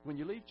 when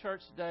you leave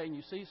church today and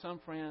you see some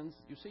friends,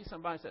 you see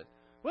somebody says,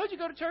 well, did you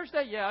go to church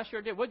today? Yeah, I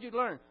sure did. What did you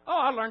learn? Oh,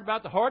 I learned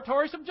about the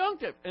hortatory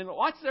subjunctive. And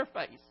watch their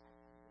face.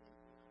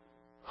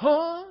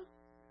 Huh?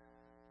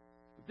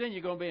 Then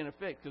you're going to be in a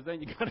fix because then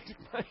you got to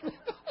explain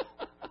it.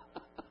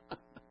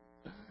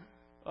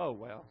 Oh,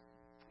 well.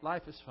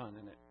 Life is fun,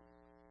 isn't it?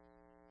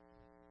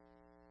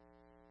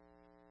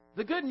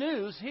 The good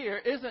news here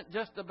isn't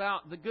just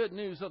about the good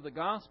news of the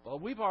gospel.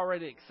 We've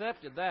already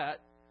accepted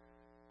that.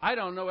 I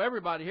don't know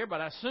everybody here,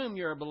 but I assume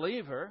you're a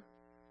believer.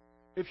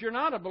 If you're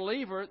not a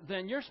believer,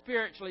 then you're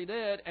spiritually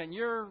dead, and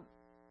you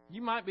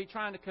might be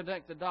trying to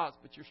connect the dots,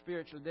 but you're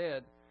spiritually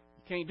dead.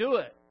 You can't do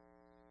it.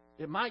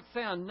 It might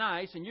sound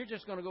nice, and you're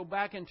just going to go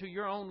back into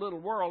your own little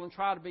world and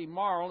try to be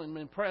moral and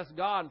impress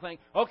God and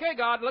think, okay,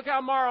 God, look how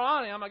moral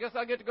I am. I guess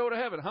I get to go to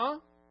heaven, huh?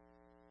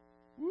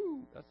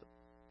 Woo! That's it.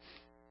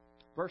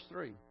 Verse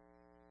 3.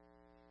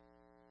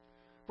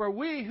 For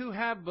we who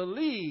have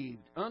believed,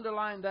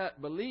 underline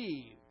that,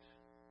 believed,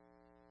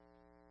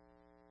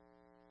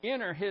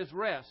 enter His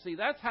rest. See,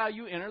 that's how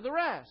you enter the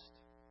rest.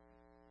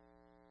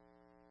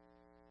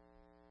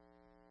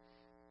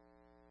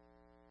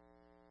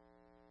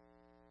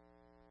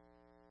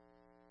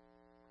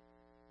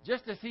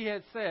 Just as He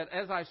had said,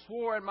 as I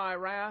swore in my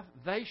wrath,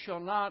 they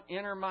shall not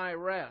enter my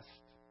rest.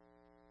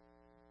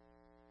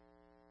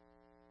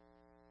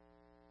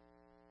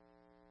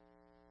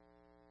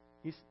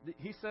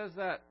 He says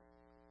that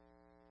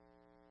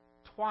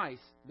twice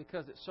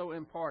because it's so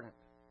important.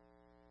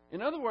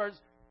 In other words,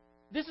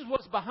 this is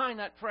what's behind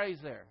that phrase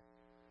there.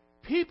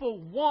 People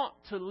want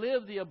to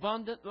live the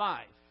abundant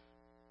life,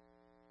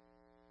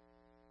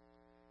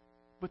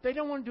 but they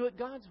don't want to do it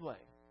God's way.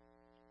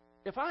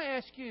 If I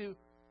ask you,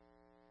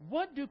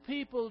 what do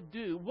people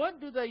do? What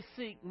do they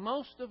seek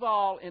most of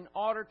all in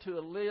order to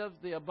live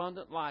the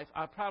abundant life?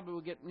 I probably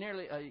will get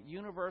nearly a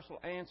universal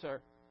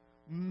answer.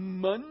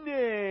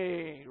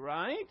 Money,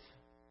 right?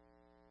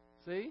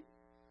 See?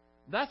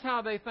 That's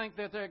how they think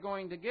that they're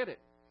going to get it.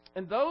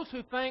 And those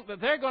who think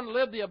that they're going to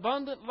live the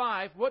abundant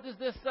life, what does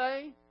this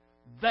say?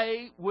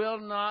 They will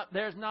not,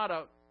 there's not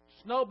a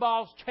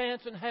snowball's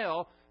chance in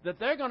hell that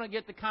they're going to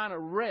get the kind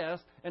of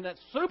rest and that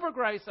super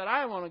grace that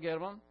I want to give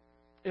them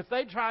if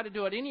they try to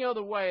do it any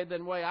other way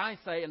than the way I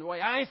say. And the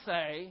way I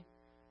say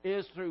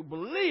is through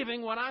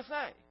believing what I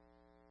say.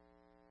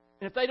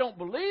 And if they don't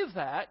believe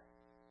that,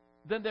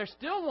 then they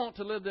still want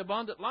to live the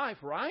abundant life,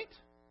 right?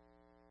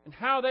 And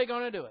how are they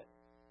going to do it?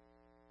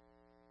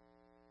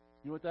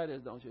 You know what that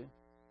is, don't you?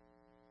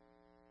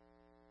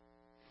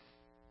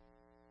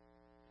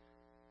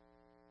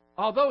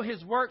 Although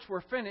His works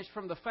were finished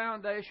from the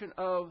foundation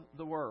of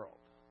the world.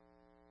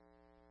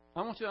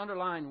 I want you to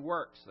underline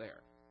works there.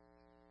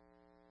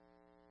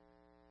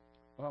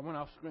 Well, I went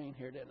off screen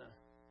here, didn't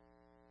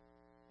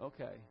I?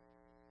 Okay.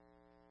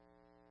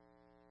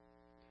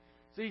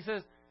 See, He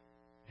says,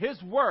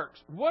 His works.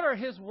 What are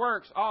His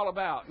works all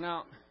about?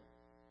 Now,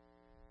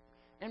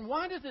 and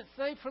why does it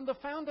say from the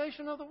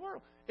foundation of the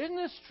world? Isn't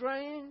this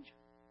strange?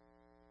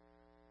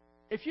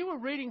 If you were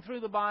reading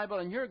through the Bible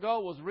and your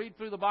goal was read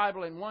through the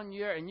Bible in 1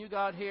 year and you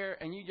got here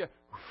and you just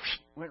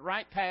went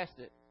right past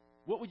it,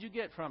 what would you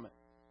get from it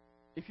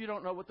if you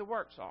don't know what the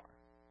works are?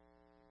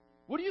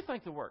 What do you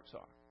think the works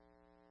are?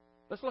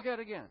 Let's look at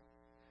it again.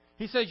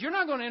 He says, you're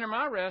not going to enter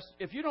my rest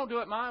if you don't do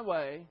it my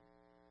way.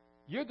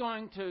 You're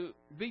going to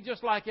be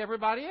just like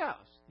everybody else.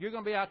 You're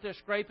going to be out there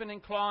scraping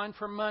and clawing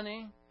for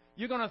money.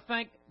 You're going to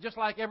think just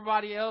like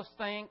everybody else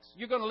thinks.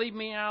 You're going to leave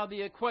me out of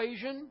the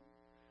equation.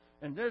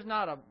 And there's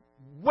not a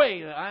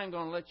way that I ain't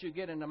going to let you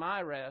get into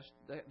my rest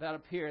that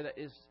up here that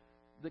is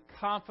the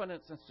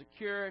confidence and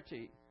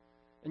security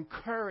and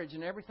courage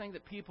and everything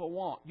that people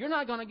want. You're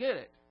not going to get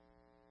it.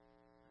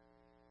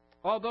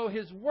 Although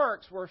His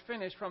works were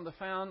finished from the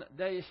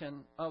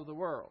foundation of the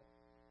world.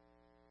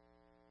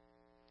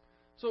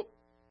 So,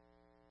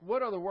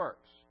 what are the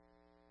works?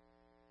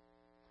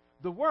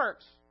 The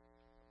works,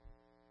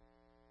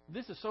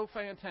 this is so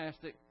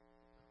fantastic,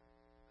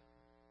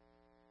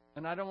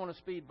 and I don't want to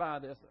speed by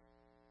this,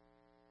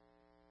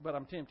 but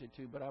I'm tempted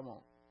to, but I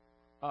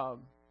won't.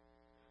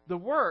 The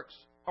works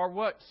are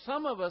what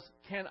some of us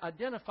can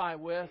identify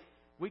with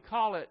We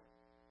call it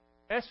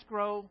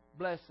escrow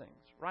blessings.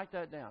 Write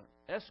that down.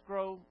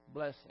 Escrow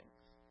blessings.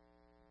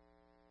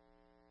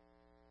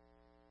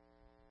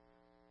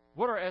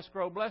 What are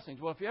escrow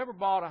blessings? Well, if you ever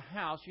bought a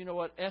house, you know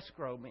what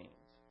escrow means.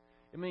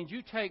 It means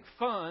you take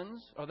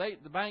funds, or the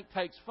bank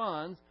takes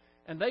funds,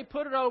 and they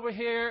put it over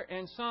here,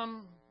 and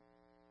some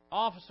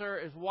officer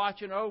is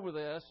watching over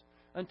this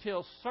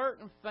until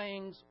certain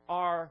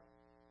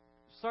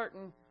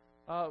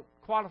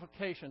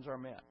qualifications are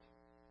met.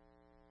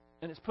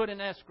 And it's put in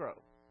escrow.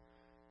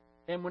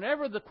 And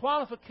whenever the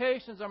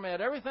qualifications are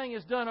met, everything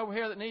is done over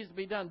here that needs to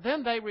be done,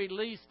 then they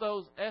release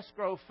those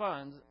escrow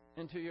funds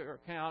into your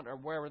account or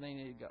wherever they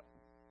need to go.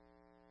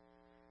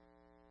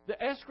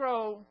 The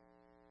escrow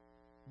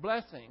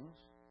blessings,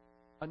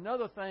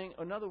 another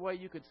way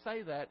you could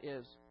say that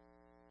is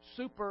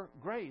super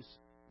grace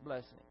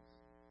blessings.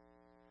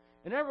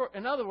 In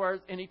other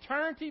words, in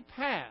eternity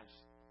past,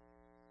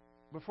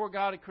 before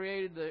God had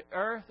created the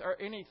earth or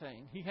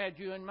anything, He had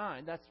you in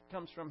mind. That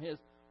comes from His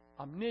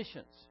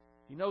omniscience.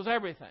 He knows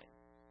everything.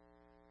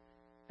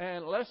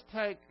 And let's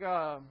take,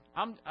 I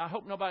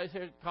hope nobody's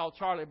here called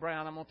Charlie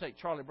Brown. I'm going to take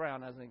Charlie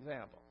Brown as an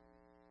example.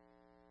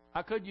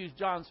 I could use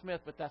John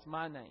Smith, but that's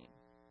my name.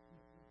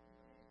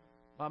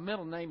 My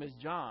middle name is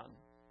John.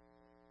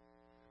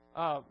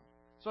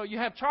 So you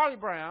have Charlie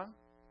Brown,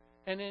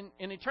 and in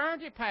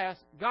eternity past,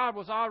 God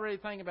was already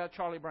thinking about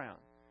Charlie Brown.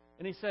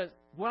 And He says,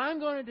 what I'm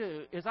going to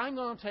do is I'm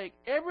going to take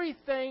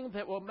everything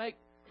that will make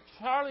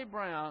Charlie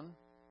Brown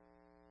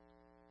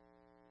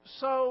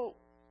so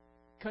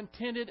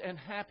contented and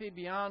happy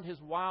beyond his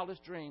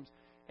wildest dreams,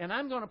 and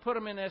I'm going to put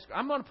them in escrow.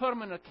 I'm going to put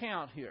them in an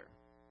account here.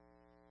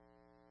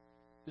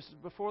 This is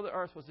before the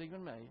earth was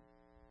even made.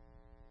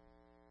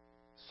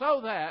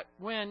 So that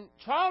when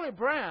Charlie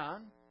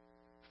Brown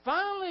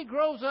finally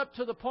grows up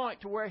to the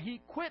point to where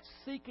he quits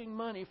seeking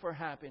money for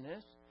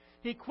happiness,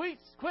 he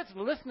quits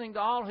listening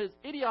to all his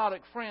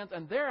idiotic friends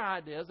and their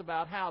ideas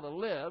about how to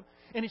live,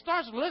 and he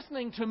starts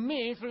listening to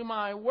me through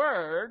my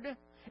Word,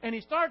 and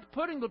he starts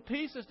putting the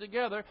pieces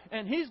together,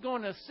 and he's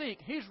going to seek.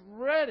 He's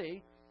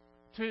ready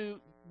to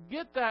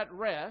get that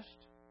rest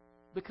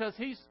because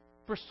he's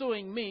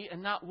pursuing me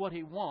and not what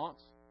he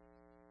wants.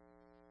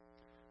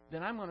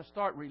 Then I'm going to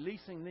start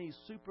releasing these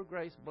super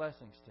grace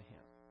blessings to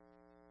him.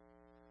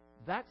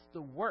 That's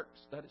the works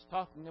that it's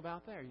talking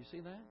about there. You see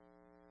that?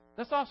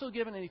 That's also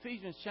given in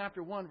Ephesians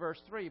chapter 1, verse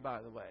 3,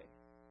 by the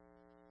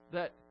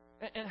way.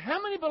 And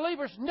how many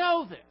believers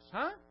know this,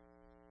 huh?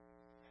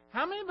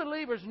 How many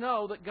believers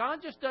know that God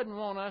just doesn't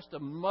want us to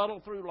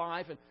muddle through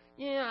life and,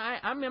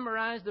 I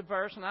memorized the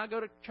verse and I go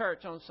to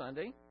church on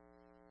Sunday.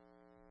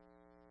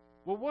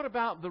 Well, what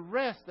about the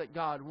rest that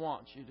God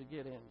wants you to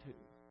get into?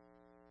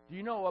 Do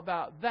you know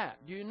about that?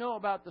 Do you know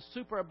about the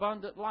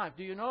superabundant life?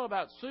 Do you know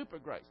about super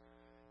grace?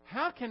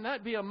 How can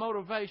that be a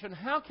motivation?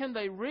 How can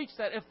they reach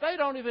that if they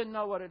don't even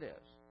know what it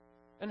is?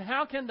 And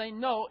how can they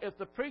know if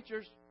the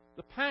preachers,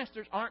 the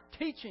pastors aren't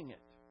teaching it?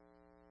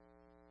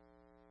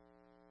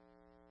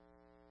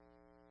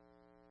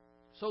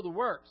 So the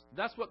works,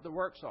 that's what the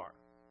works are.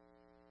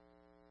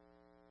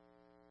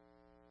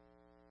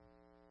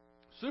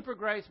 Super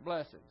grace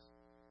blessings.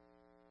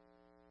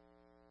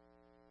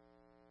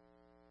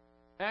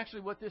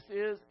 Actually, what this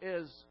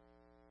is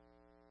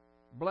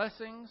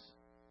blessings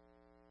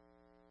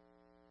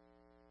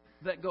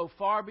that go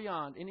far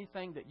beyond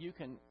anything that you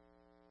can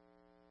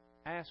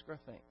ask or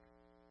think.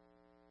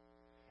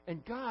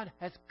 And God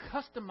has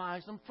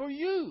customized them for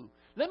you.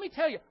 Let me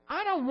tell you,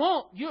 I don't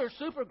want your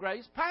super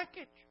grace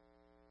package.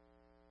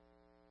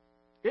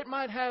 It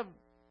might have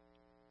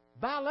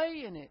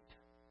ballet in it.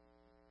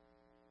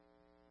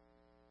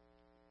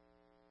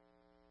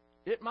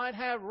 It might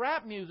have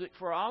rap music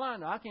for all I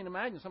know. I can't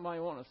imagine somebody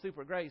wanting a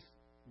super grace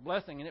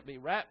blessing and it be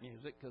rap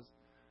music, because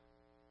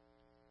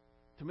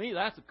to me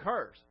that's a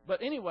curse.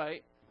 But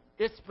anyway,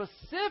 it's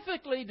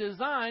specifically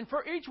designed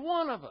for each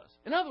one of us.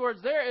 In other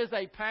words, there is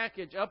a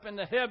package up in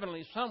the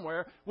heavenlies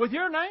somewhere with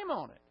your name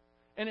on it.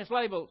 And it's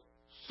labeled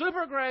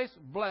Super Grace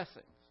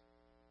Blessings.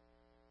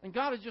 And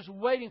God is just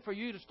waiting for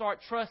you to start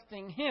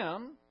trusting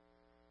Him,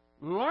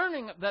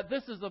 learning that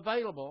this is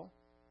available,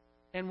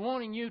 and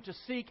wanting you to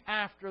seek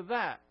after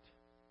that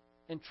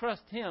and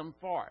trust Him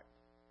for it.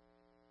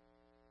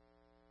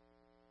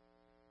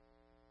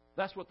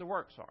 That's what the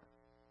works are.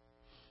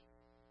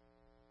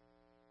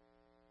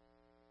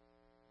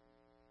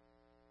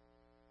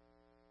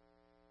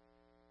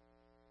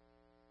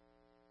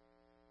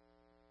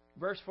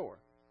 Verse 4.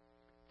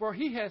 For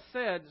He has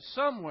said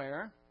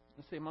somewhere,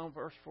 let's see, I'm on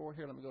verse 4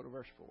 here. Let me go to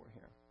verse 4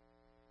 here.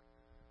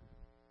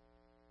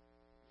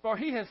 For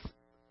He has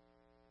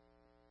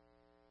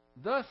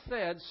thus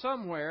said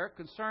somewhere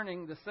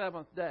concerning the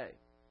seventh day.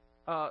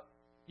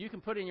 You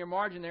can put in your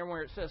margin there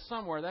where it says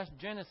somewhere. That's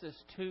Genesis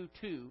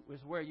 2:2 is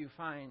where you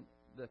find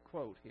the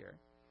quote here.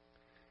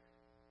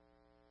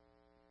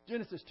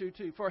 Genesis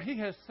 2:2. For He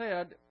has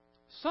said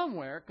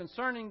somewhere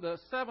concerning the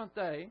seventh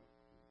day,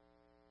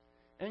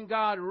 and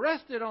God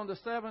rested on the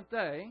seventh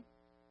day.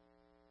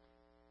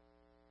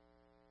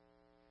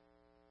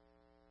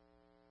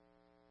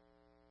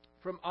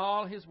 From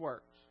all His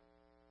works.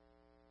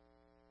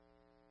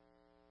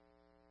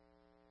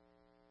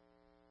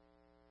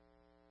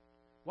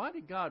 Why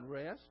did God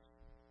rest?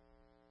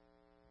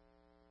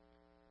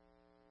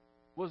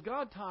 Was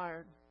God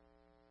tired?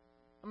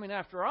 I mean,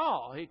 after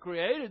all, He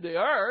created the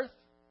earth.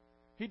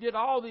 He did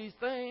all these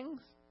things.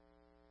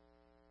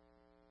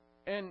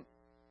 And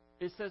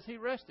it says He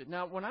rested.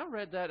 Now, when I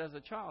read that as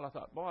a child, I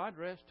thought, boy, I'd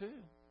rest too.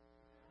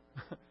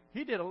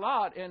 He did a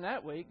lot in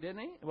that week, didn't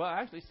He? Well,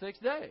 actually 6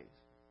 days.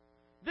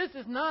 This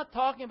is not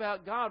talking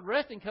about God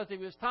resting because He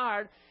was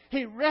tired.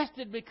 He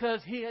rested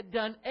because He had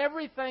done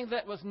everything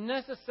that was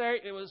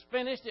necessary. It was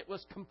finished. It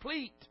was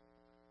complete.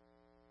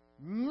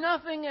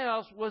 Nothing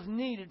else was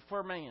needed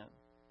for man.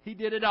 He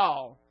did it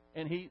all,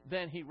 and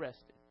then He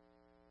rested.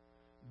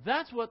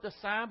 That's what the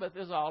Sabbath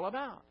is all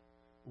about.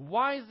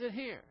 Why is it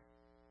here?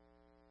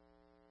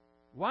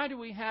 Why do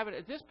we have it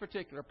at this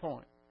particular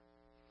point?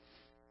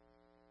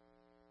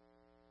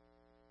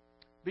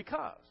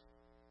 Because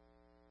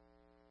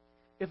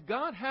if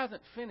God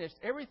hasn't finished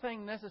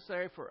everything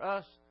necessary for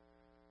us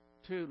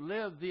to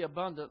live the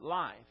abundant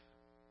life,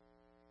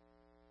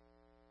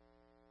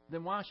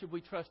 then why should we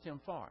trust Him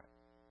for it?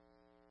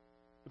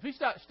 If He's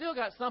still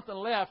got something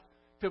left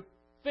to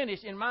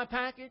finish in my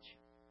package,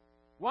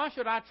 why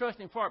should I trust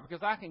Him for it?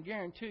 Because I can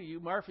guarantee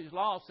you, Murphy's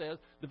Law says,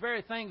 the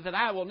very things that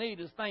I will need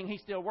is the thing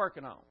He's still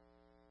working on.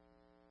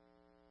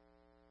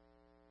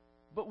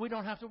 But we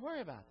don't have to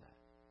worry about that.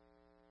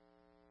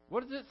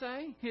 What does it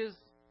say?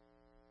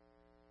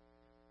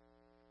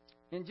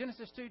 In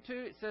Genesis 2:2,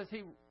 it says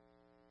He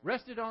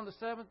rested on the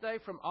seventh day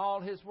from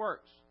all His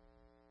works.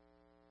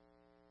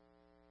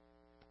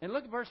 And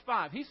look at verse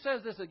 5. He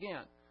says this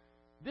again.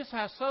 This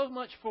has so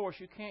much force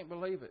you can't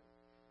believe it.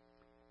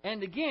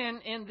 And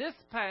again, in this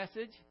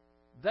passage,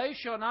 they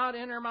shall not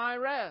enter my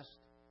rest.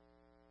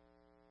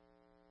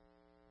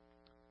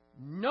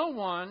 No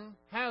one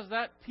has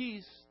that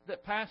peace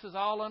that passes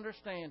all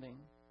understanding.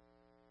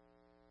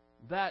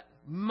 That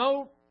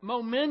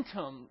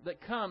momentum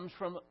that comes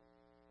from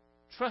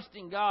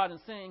trusting God and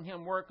seeing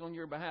Him work on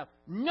your behalf.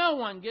 No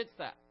one gets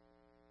that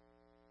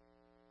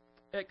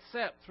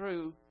except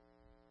through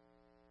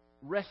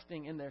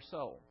resting in their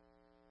soul.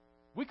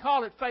 We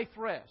call it faith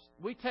rest.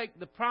 We take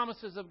the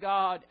promises of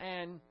God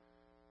and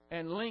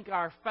link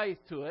our faith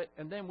to it,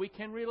 and then we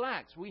can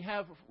relax. We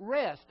have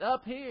rest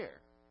up here.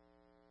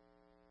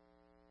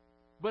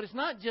 But it's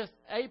not just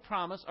a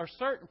promise or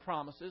certain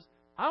promises.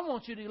 I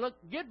want you to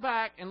get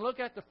back and look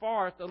at the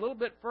forest a little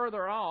bit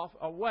further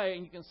away,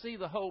 and you can see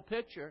the whole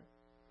picture.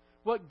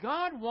 What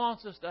God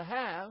wants us to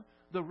have,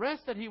 the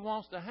rest that He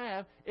wants to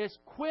have, is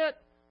quit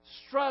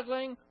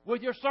struggling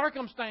with your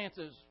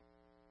circumstances.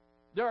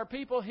 There are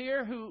people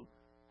here who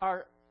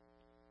are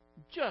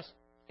just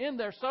in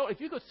their soul. If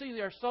you could see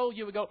their soul,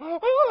 you would go,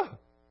 oh!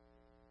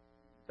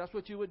 That's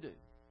what you would do.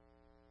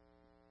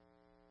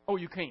 Oh,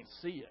 you can't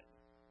see it.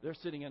 They're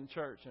sitting in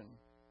church and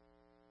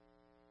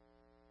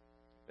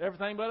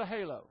everything but a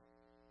halo.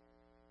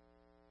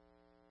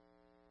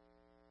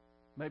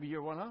 Maybe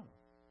you're one of them.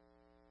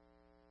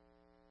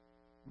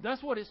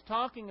 That's what it's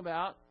talking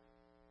about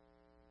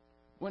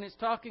when it's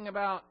talking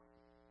about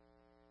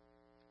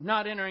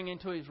not entering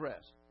into His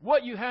rest.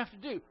 What you have to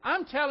do.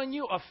 I'm telling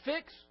you a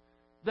fix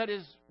that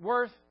is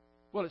worth,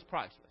 well, it's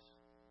priceless.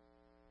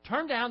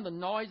 Turn down the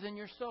noise in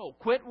your soul.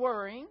 Quit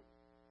worrying.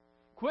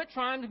 Quit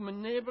trying to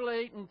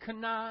manipulate and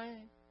connive.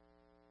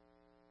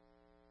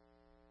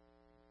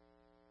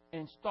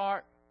 And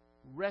start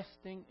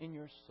resting in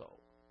your soul.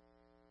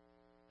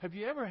 Have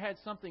you ever had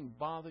something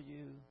bother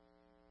you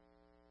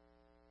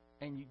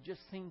and you just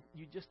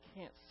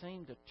can't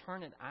seem to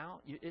turn it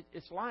out?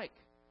 It's like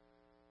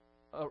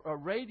a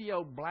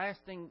radio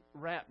blasting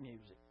rap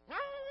music.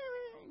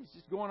 It's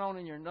just going on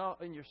in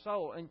your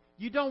soul, and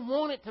you don't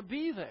want it to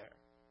be there.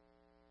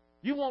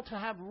 You want to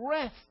have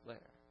rest there.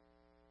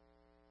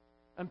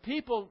 And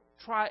people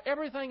try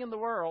everything in the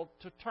world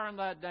to turn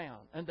that down,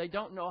 and they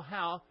don't know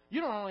how.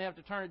 You don't only have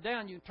to turn it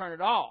down, you can turn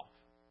it off.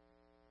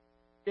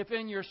 If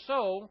in your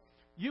soul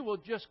you will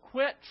just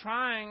quit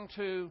trying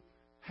to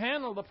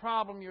handle the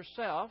problem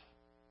yourself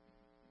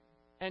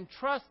and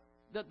trust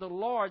that the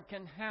Lord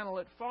can handle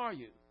it for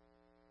you.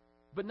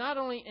 But not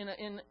only in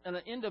an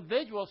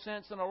individual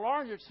sense, in a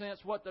larger sense,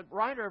 what the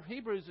writer of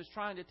Hebrews is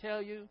trying to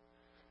tell you,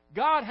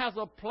 God has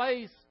a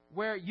place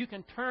where you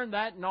can turn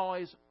that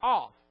noise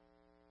off.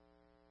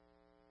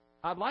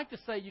 I'd like to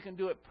say you can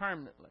do it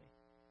permanently.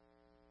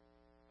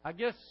 I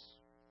guess,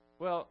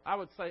 well, I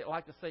would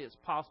like to say it's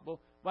possible,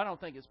 but I don't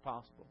think it's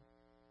possible.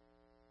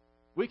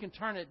 We can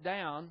turn it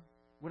down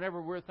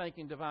whenever we're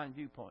thinking divine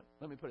viewpoint.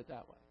 Let me put it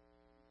that way.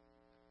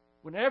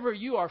 Whenever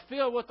you are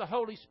filled with the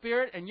Holy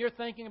Spirit and you're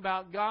thinking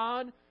about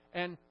God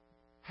and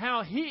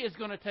how He is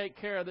going to take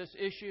care of this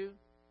issue,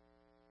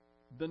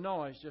 the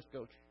noise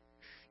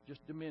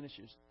just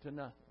diminishes to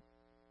nothing.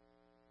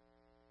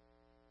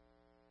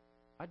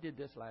 I did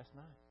this last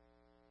night.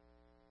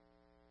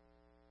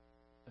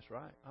 That's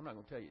right. I'm not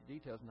going to tell you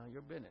details now.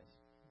 Your business.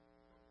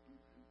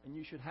 And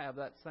you should have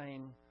that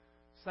same.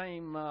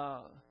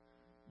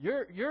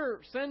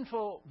 Your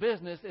sinful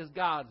business is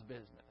God's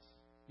business.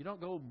 You don't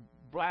go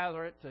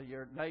blather it to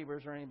your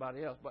neighbors or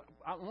anybody else. But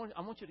I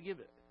want you to give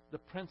it the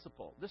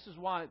principle. This is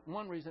why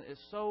one reason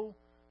it's so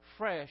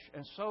fresh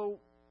and so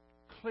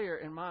clear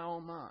in my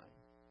own mind.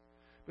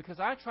 Because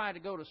I tried to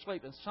go to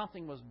sleep and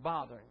something was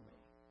bothering me.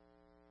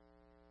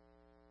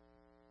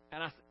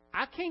 And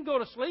I can't go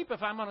to sleep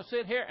if I'm going to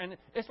sit here. And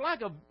it's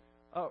like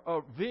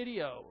a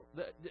video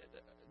that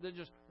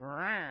just,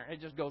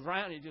 it just goes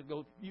round. It just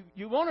goes,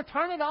 you want to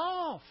turn it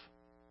off.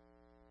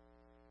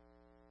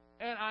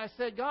 And I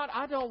said, God,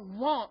 I don't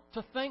want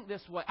to think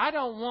this way. I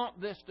don't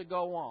want this to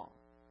go on.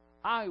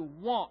 I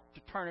want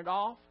to turn it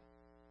off.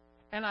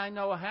 And I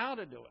know how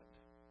to do it.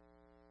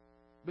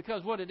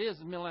 Because what it is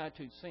mental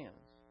attitude sins.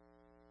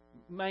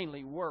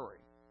 Mainly worry.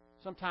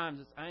 Sometimes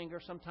it's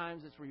anger.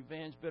 Sometimes it's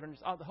revenge, bitterness,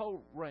 the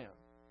whole realm.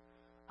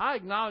 I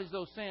acknowledge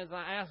those sins and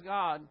I ask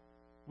God,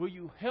 will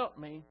you help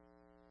me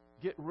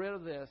get rid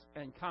of this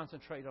and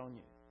concentrate on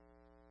you?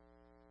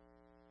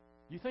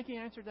 You think He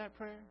answered that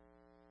prayer?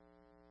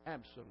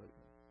 Absolutely.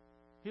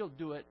 He'll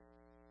do it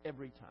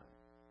every time.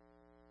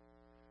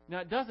 Now,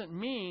 it doesn't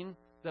mean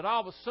that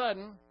all of a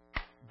sudden,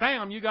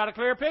 bam, you got a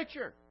clear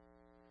picture.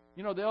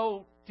 You know, the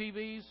old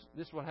TVs,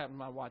 this is what happens to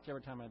my watch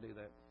every time I do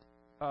that.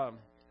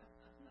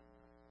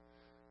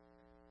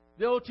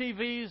 The old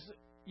TVs,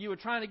 you were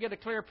trying to get a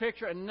clear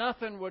picture and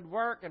nothing would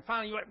work, and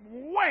finally you went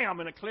wham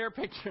in a clear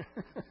picture.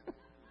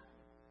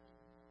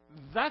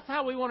 That's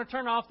how we want to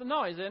turn off the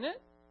noise, isn't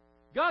it?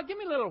 God, give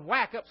me a little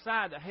whack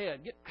upside the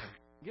head.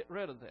 Get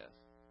rid of this.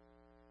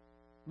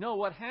 No,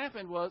 what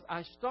happened was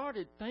I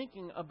started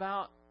thinking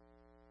about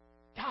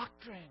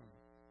doctrine.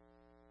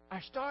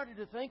 I started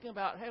to think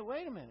about, hey,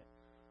 wait a minute.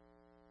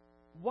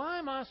 Why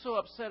am I so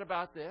upset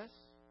about this?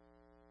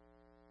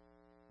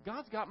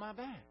 God's got my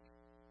back.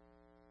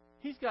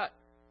 He's got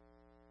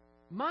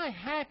my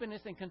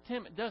happiness and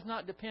contentment does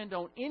not depend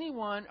on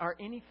anyone or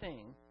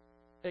anything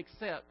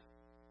except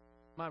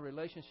my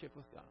relationship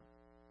with God.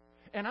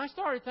 And I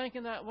started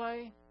thinking that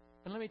way,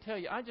 and let me tell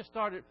you, I just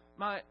started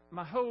I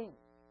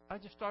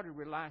just started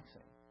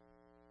relaxing.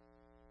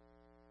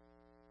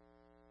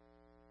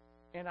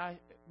 And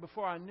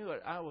before I knew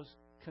it, I was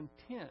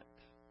content.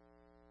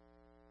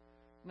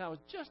 And I was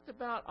just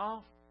about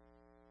off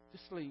to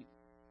sleep.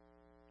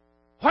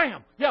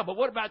 Wham! Yeah, but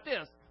what about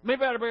this?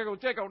 Maybe I better go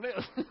check on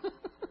this.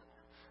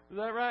 Is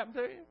that right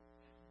to you?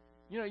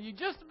 You know, you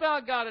just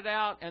about got it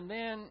out, and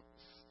then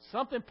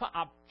something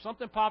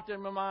popped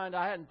in my mind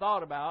I hadn't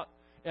thought about,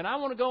 and I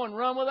want to go and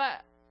run with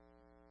that.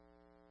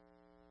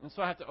 And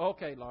so I have to,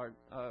 okay, Lord,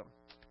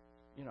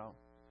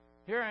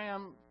 here I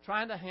am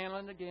trying to handle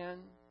it again,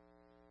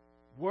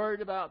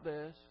 worried about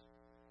this.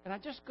 And I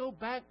just go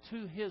back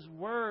to His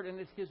Word, and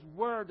it's His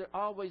Word that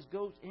always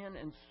goes in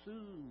and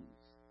soothes.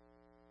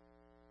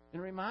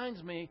 And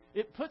reminds me,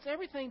 it puts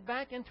everything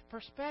back into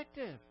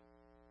perspective.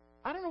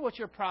 I don't know what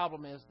your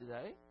problem is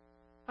today.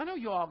 I know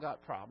you all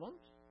got problems.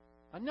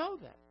 I know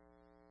that.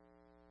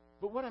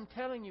 But what I'm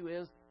telling you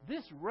is,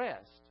 this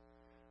rest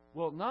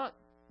will not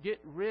get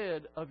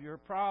rid of your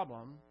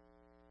problem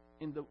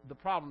in the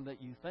problem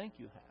that you think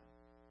you have.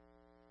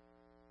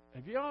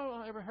 Have you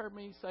all ever heard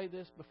me say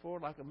this before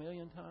like a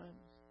million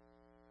times?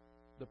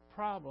 The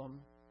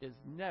problem is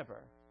never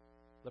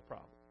the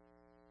problem.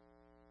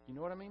 You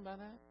know what I mean by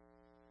that?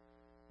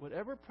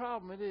 Whatever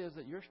problem it is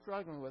that you're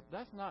struggling with,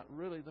 that's not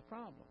really the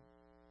problem.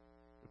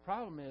 The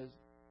problem is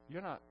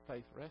you're not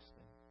faith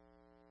resting.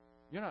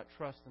 You're not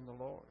trusting the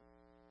Lord.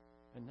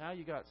 And now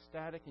you got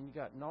static and you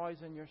got noise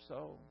in your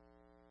soul.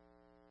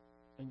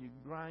 And you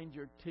grind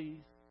your teeth.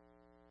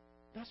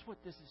 That's what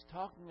this is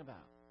talking about.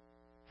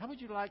 How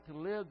would you like to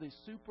live the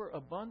super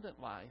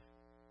abundant life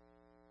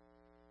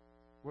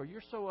where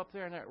you're so up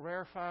there in that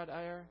rarefied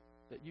air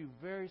that you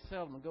very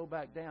seldom go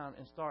back down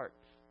and start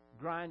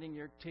grinding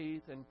your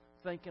teeth and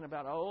thinking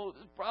about, oh,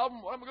 this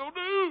problem, what am I going to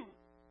do?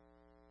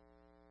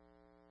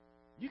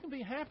 You can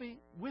be happy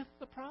with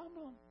the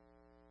problem.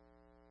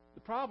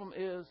 The problem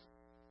is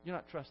you're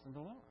not trusting the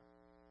Lord.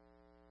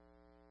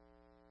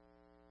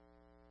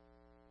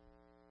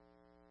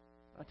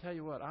 I tell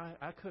you what,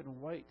 I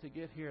couldn't wait to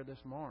get here this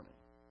morning.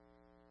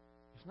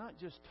 It's not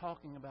just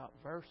talking about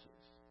verses.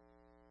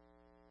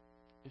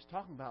 It's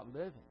talking about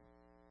living.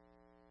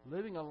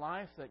 Living a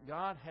life that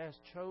God has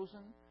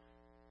chosen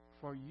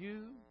for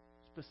you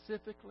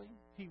specifically.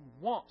 He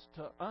wants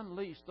to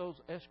unleash those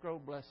escrow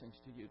blessings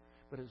to you.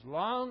 But as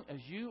long as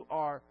you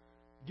are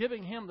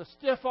giving Him the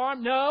stiff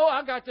arm, no,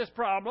 I got this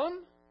problem,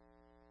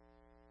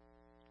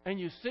 and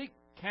you seek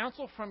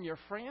counsel from your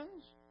friends.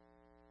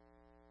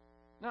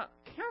 Now,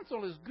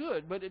 counsel is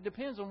good, but it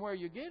depends on where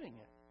you're getting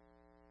it.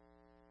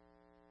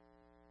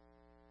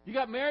 You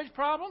got marriage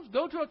problems?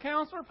 Go to a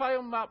counselor, pay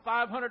them about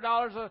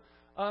 $500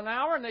 an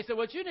hour, and they say,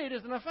 what you need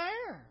is an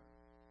affair.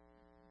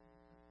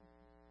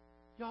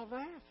 Y'all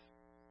laugh.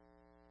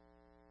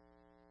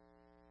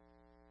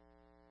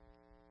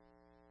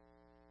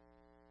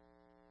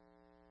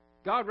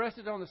 God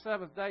rested on the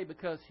seventh day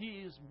because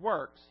His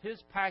works,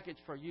 His package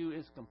for you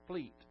is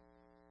complete.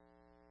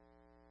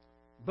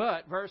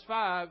 But, verse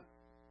 5,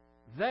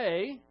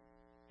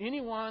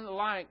 anyone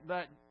like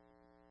that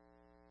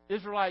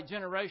Israelite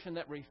generation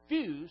that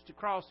refused to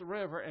cross the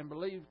river and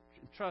believe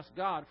and trust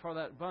God for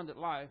that abundant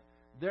life,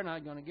 they're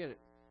not going to get it.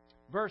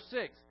 Verse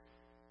 6,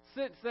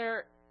 since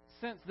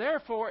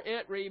therefore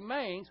it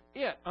remains,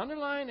 it,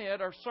 underline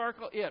it or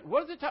circle it.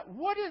 What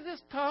is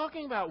this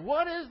talking about?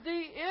 What is the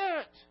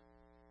it?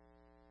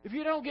 If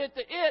you don't get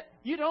the it,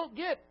 you don't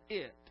get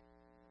it.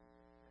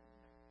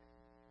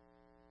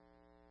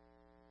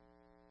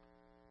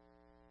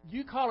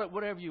 You call it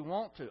whatever you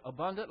want to.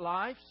 Abundant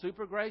life,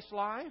 super grace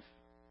life.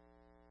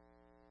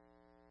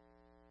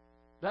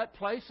 That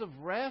place of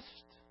rest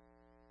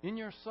in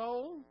your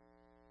soul.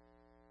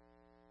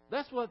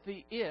 That's what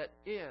the it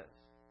is.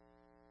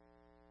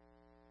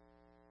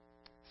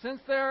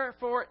 Since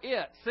therefore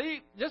it.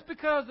 See, just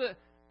because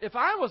if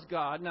I was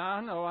God, now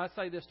I know I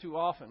say this too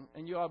often,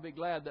 and you ought to be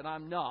glad that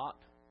I'm not.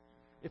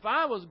 If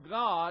I was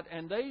God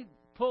and they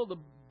pulled the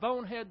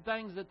bonehead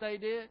things that they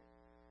did,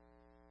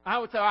 I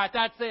would say, all right,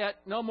 that's it.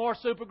 No more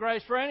super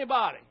grace for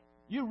anybody.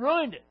 You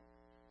ruined it.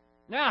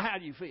 Now how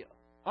do you feel?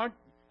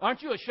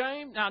 Aren't you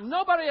ashamed? Now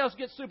nobody else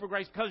gets super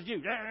grace because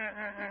you.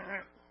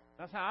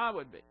 That's how I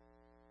would be.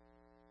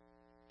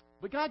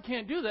 But God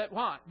can't do that.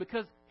 Why?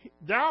 Because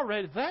they're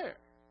already there.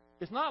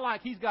 It's not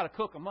like He's got to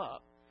cook them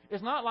up.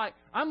 It's not like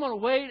I'm going to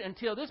wait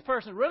until this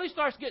person really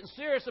starts getting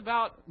serious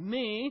about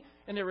me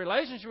and their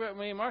relationship with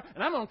me, and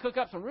I'm going to cook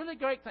up some really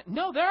great things.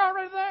 No, they're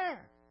already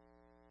there.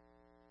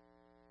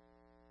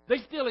 They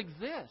still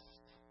exist.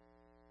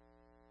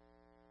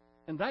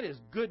 And that is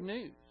good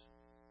news.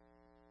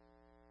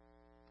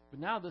 But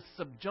now the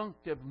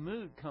subjunctive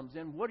mood comes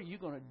in. What are you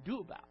going to do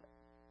about it?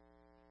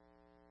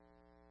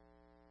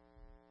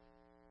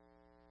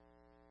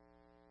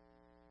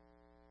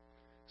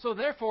 So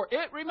therefore,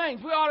 it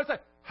remains. We ought to say,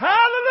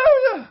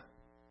 hallelujah!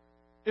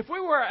 If we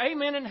were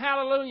amen and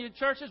hallelujah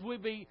churches,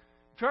 we'd be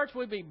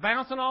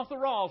bouncing off the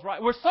walls,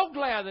 right? We're so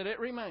glad that it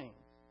remains.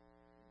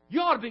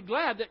 You ought to be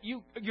glad that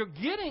you're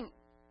getting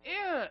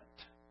it.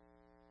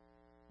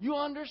 You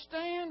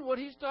understand what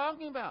He's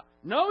talking about.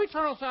 No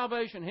eternal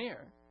salvation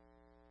here.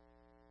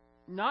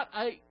 Not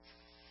a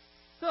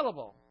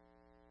syllable.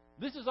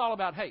 This is all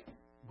about, hey,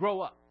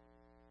 grow up.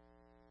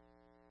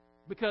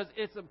 Because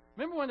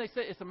remember when they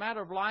say it's a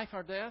matter of life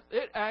or death?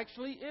 It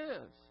actually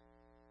is.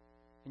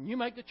 And you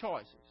make the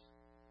choices.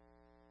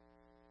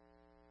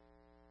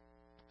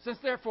 Since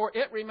therefore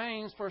it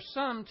remains for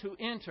some to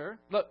enter.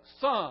 Look,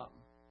 some.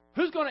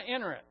 Who's going to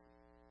enter it?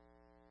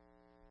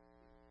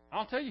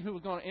 I'll tell you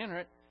who's going to enter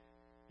it.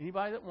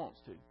 Anybody that wants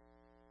to.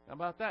 How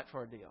about that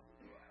for a deal?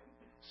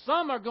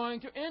 Some are going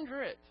to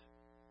enter it.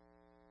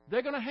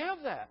 They're going to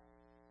have that.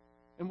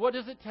 And what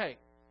does it take?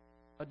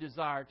 A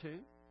desire to.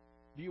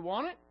 Do you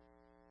want it?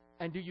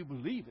 And do you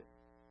believe it?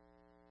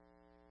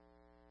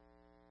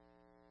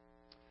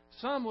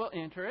 Some will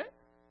enter it.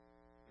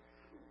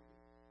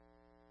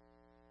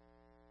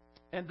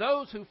 And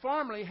those who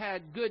formerly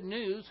had good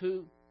news,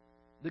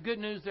 the good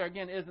news there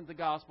again isn't the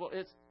gospel.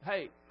 It's,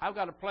 hey, I've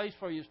got a place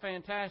for you. It's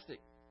fantastic.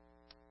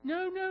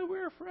 No,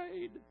 we're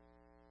afraid.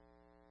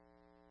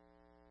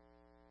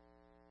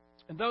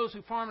 And those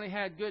who formerly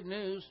had good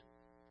news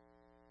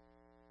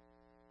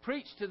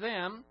preached to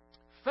them,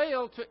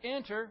 failed to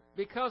enter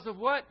because of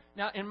what?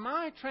 Now, in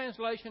my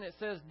translation, it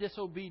says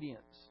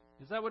disobedience.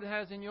 Is that what it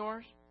has in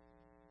yours?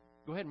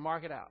 Go ahead and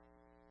mark it out.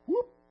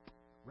 Whoop!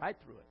 Right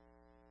through it.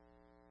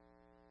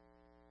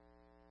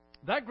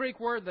 That Greek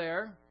word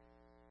there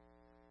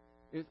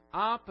is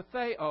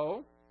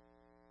apeitheo.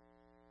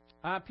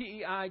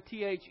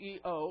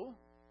 I-P-E-I-T-H-E-O.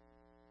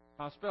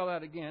 I'll spell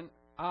that again.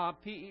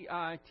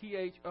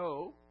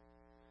 A-P-E-I-T-H-O.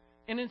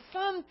 And in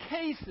some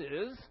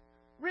cases,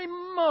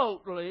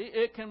 remotely,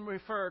 it can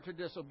refer to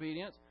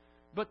disobedience.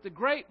 But the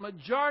great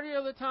majority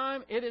of the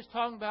time, it is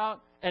talking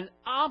about an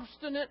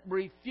obstinate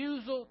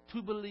refusal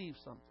to believe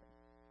something.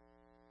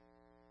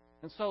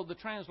 And so the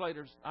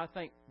translators, I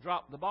think,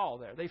 dropped the ball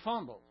there. They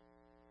fumbled.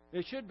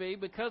 It should be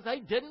because they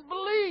didn't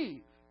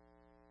believe.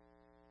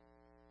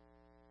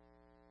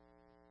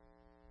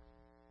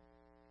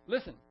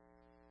 Listen,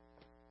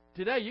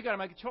 today you got to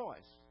make a choice.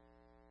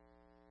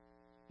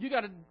 You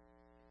got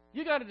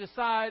to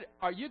decide,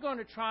 are you going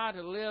to try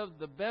to live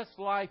the best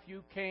life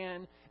you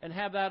can and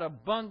have that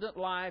abundant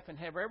life and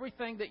have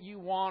everything that you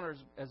want or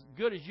as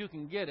good as you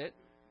can get it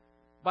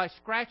by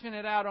scratching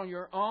it out on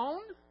your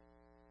own?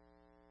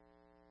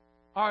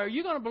 Or are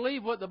you going to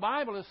believe what the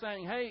Bible is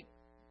saying? Hey,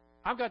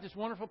 I've got this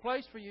wonderful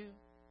place for you.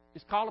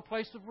 It's called a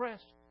place of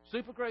rest.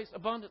 Super grace,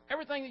 abundance,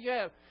 everything that you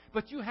have.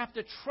 But you have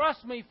to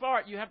trust me for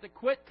it. You have to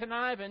quit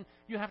conniving.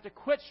 You have to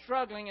quit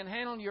struggling and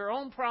handling your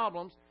own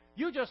problems.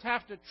 You just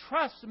have to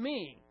trust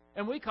me.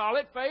 And we call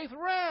it faith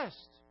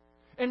rest.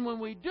 And when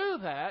we do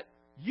that,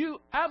 you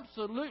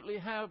absolutely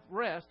have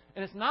rest.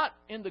 And it's not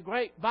in the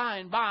great by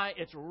and by.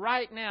 It's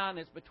right now, and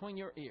it's between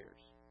your ears.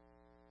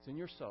 It's in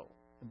your soul.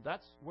 And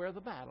that's where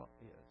the battle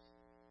is.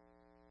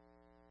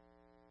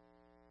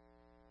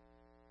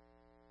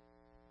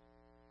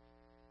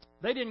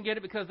 They didn't get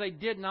it because they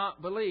did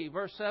not believe.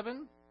 Verse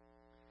 7,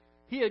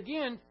 He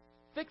again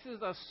fixes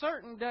a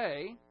certain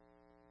day,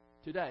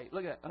 today.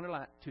 Look at that,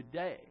 underline,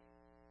 today.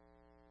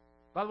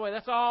 By the way,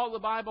 that's all the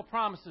Bible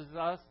promises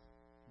us,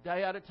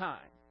 day at a time.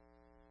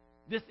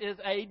 This is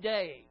a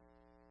day.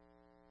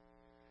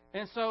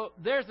 And so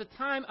there's a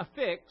time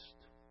affixed,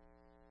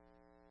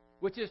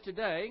 which is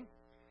today,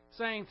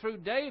 saying through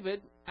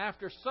David,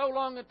 after so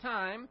long a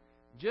time,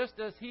 just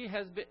as he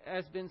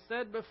has been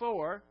said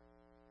before.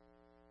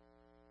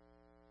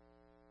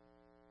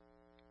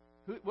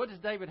 What does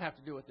David have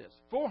to do with this?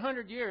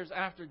 400 years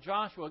after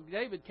Joshua,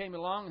 David came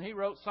along and he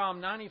wrote Psalm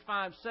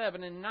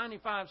 95:7. In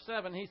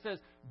 95:7, he says,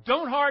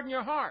 don't harden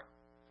your heart,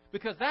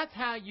 because that's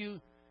how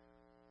you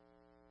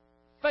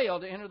fail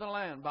to enter the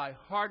land, by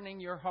hardening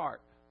your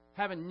heart,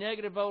 having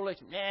negative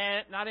volition.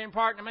 Nah, not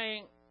important to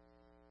me.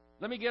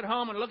 Let me get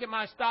home and look at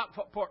my stock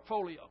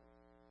portfolio.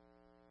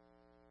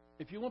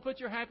 If you want to put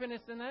your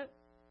happiness in that,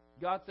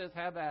 God says,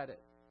 have at it.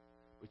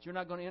 But you're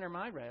not going to enter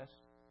my rest.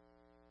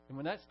 And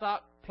when that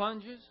stock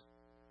plunges,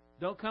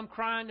 don't come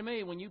crying to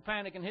me when you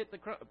panic and hit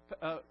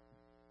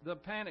the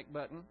panic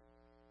button.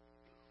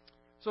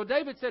 So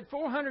David said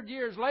 400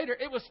 years later,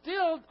 it was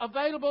still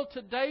available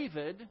to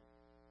David.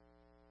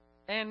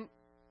 And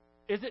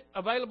is it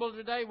available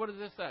today? What does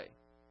this say?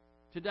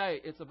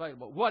 Today it's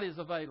available. What is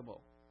available?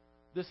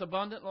 This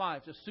abundant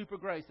life, this super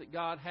grace that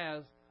God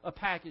has a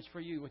package for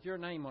you with your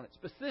name on it,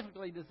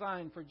 specifically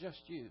designed for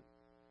just you.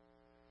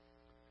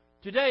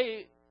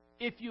 Today,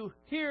 if you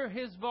hear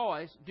His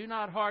voice, do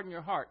not harden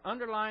your heart.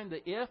 Underline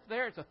the if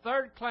there. It's a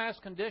third-class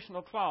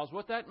conditional clause.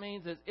 What that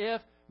means is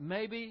if,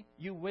 maybe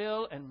you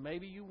will, and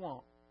maybe you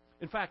won't.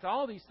 In fact,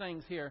 all these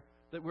things here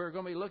that we're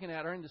going to be looking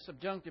at are in the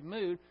subjunctive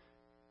mood.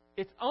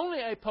 It's only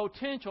a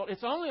potential,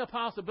 it's only a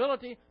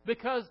possibility,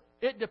 because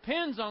it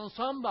depends on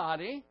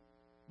somebody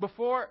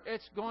before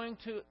it's going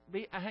to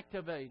be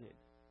activated.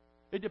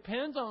 It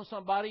depends on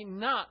somebody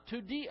not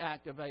to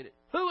deactivate it.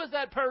 Who is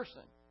that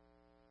person?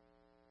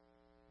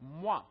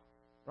 Moi.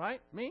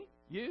 Right? Me?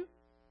 You?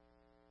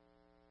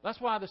 That's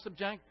why the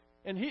subjunctive.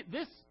 And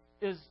this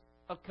is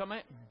a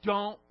command.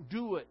 Don't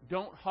do it.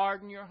 Don't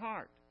harden your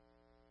heart.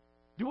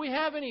 Do we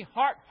have any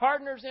heart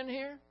hardeners in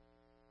here?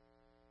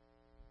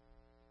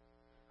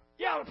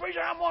 Yeah, the preacher,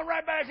 I'm one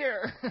right back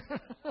here.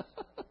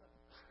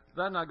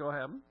 That's not going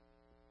to happen.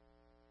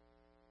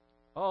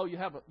 Oh, you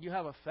have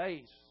a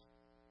face.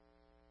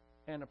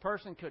 And a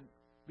person could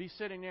be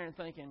sitting there and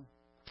thinking,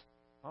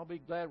 I'll be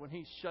glad when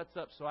he shuts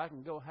up so I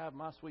can go have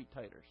my sweet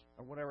taters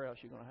or whatever else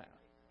you're going to have.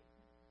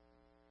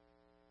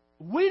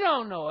 We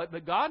don't know it,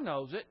 but God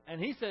knows it.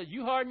 And He says,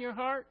 you harden your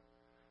heart,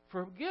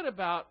 forget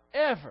about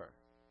ever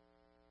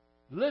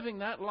living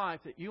that life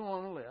that you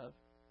want to live.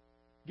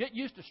 Get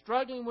used to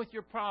struggling with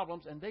your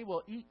problems, and they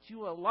will eat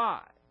you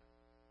alive.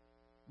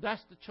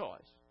 That's the choice.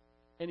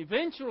 And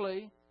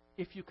eventually,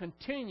 if you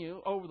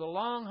continue over the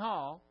long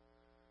haul,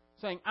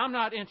 saying, I'm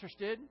not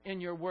interested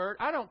in your word.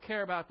 I don't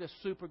care about this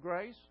super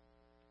grace.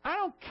 I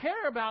don't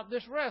care about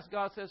this rest.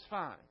 God says,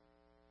 fine.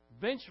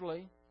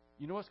 Eventually,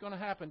 you know what's going to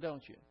happen,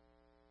 don't you?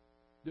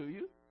 Do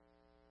you?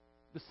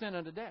 The sin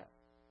unto death.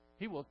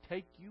 He will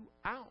take you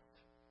out.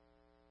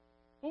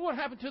 Well, what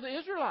happened to the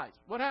Israelites?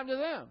 What happened to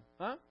them?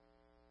 Huh?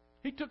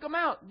 He took them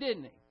out,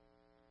 didn't He?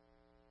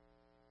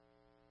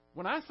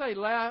 When I say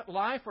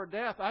life or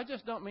death, I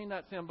just don't mean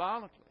that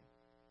symbolically.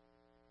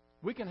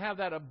 We can have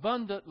that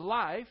abundant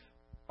life,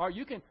 or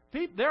you can.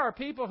 There are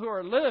people who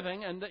are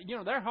living, and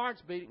their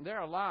heart's beating, they're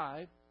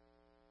alive,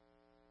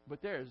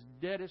 but they're as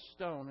dead as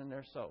stone in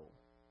their soul.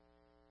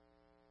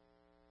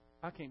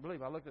 I can't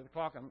believe I looked at the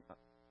clock and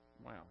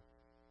wow.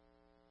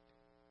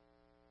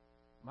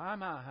 My,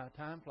 how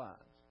time flies.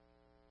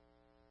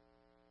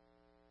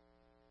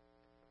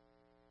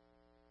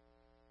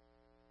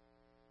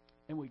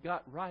 And we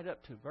got right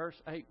up to verse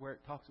 8 where it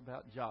talks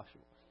about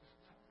Joshua.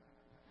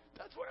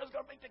 That's where I was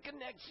going to make the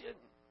connection.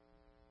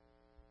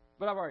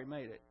 But I've already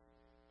made it.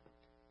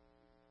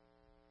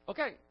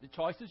 Okay, the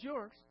choice is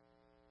yours.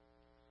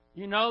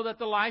 You know that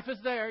the life is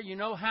there. You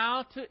know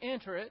how to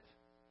enter it.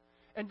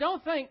 And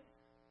don't think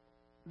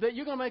that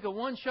you're going to make a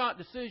one-shot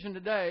decision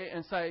today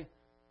and say,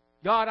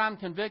 God, I'm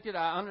convicted.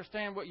 I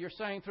understand what you're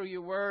saying through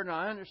your word, and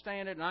I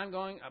understand it, and I'm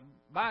going,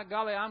 by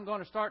golly, I'm going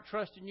to start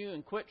trusting you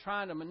and quit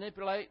trying to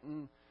manipulate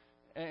and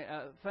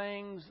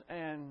things,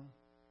 and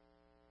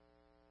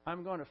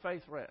I'm going to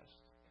faith rest.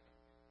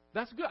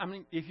 That's good. I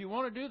mean, if you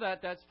want to do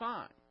that, that's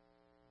fine.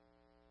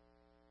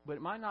 But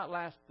it might not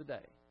last the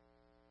day.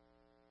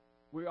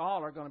 We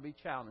all are going to be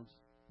challenged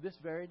this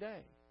very day.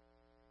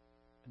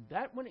 And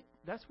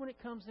that's when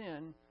it comes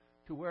in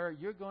to where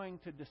you're going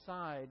to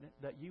decide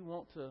that you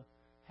want to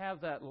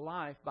have that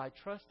life by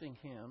trusting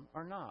Him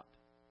or not.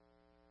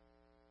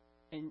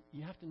 And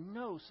you have to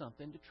know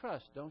something to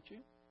trust, don't you?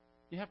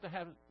 You have to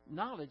have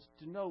knowledge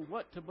to know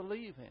what to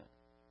believe in.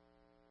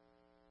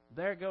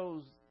 There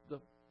goes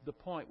the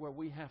point where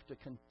we have to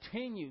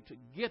continue to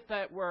get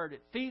that word.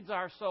 It feeds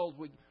our souls.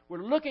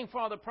 We're looking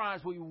for the prize.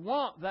 We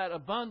want that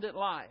abundant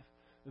life.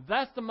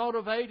 That's the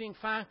motivating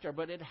factor,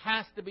 but it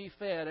has to be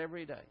fed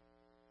every day.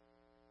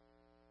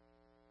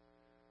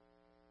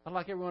 I'd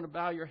like everyone to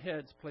bow your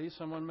heads, please.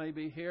 Someone may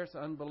be here. It's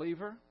an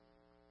unbeliever.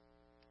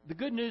 The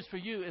good news for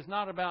you is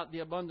not about the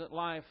abundant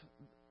life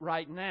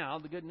right now.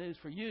 The good news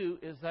for you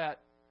is that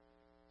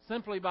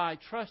simply by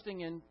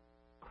trusting in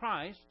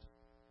Christ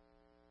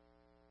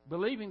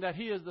believing that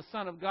He is the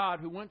Son of God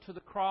who went to the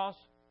cross,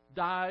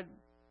 died,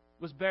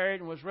 was buried,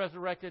 and was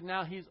resurrected.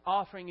 Now He's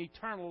offering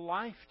eternal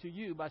life to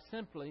you by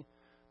simply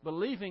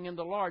believing in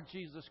the Lord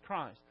Jesus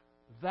Christ.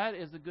 That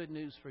is the good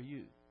news for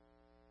you.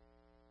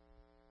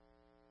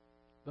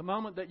 The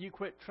moment that you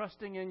quit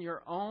trusting in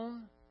your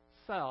own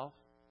self,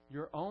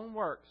 your own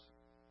works,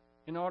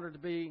 in order to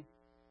be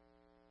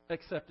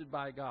accepted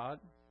by God,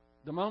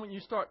 the moment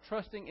you start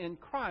trusting in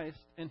Christ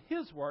and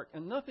His work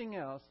and nothing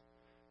else,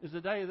 is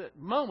the day, that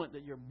moment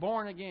that you're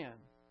born again.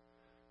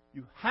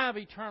 You have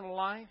eternal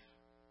life,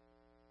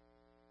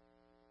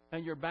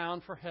 and you're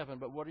bound for heaven.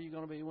 But what are you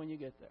going to be when you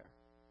get there?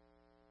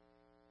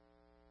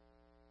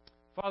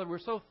 Father, we're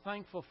so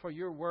thankful for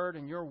Your word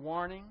and Your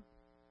warning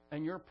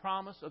and Your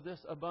promise of this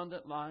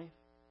abundant life.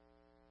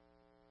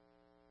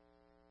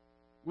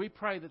 We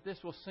pray that this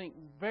will sink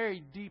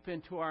very deep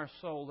into our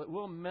soul, that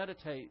we'll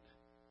meditate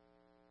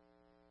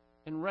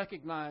and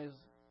recognize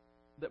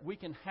that we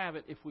can have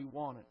it if we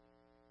want it.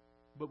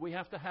 But we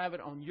have to have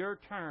it on Your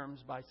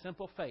terms by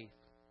simple faith.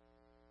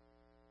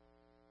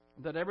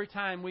 That every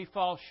time we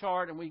fall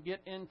short and we get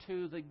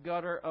into the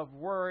gutter of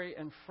worry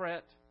and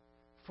fret,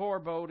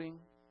 foreboding,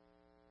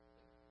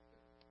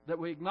 that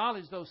we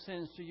acknowledge those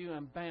sins to You,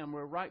 and bam,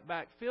 we're right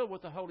back filled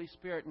with the Holy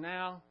Spirit.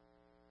 Now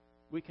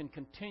we can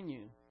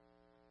continue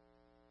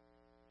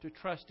to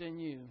trust in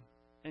You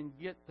and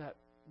get that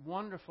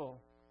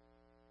wonderful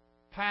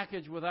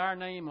package with our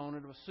name on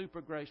it of super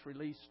grace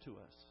released to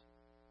us.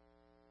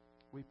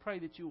 We pray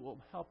that You will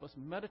help us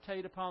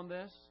meditate upon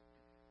this,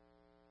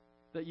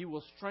 that You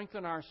will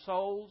strengthen our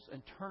souls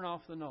and turn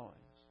off the noise.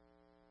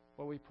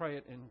 For we pray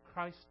it in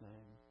Christ's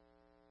name.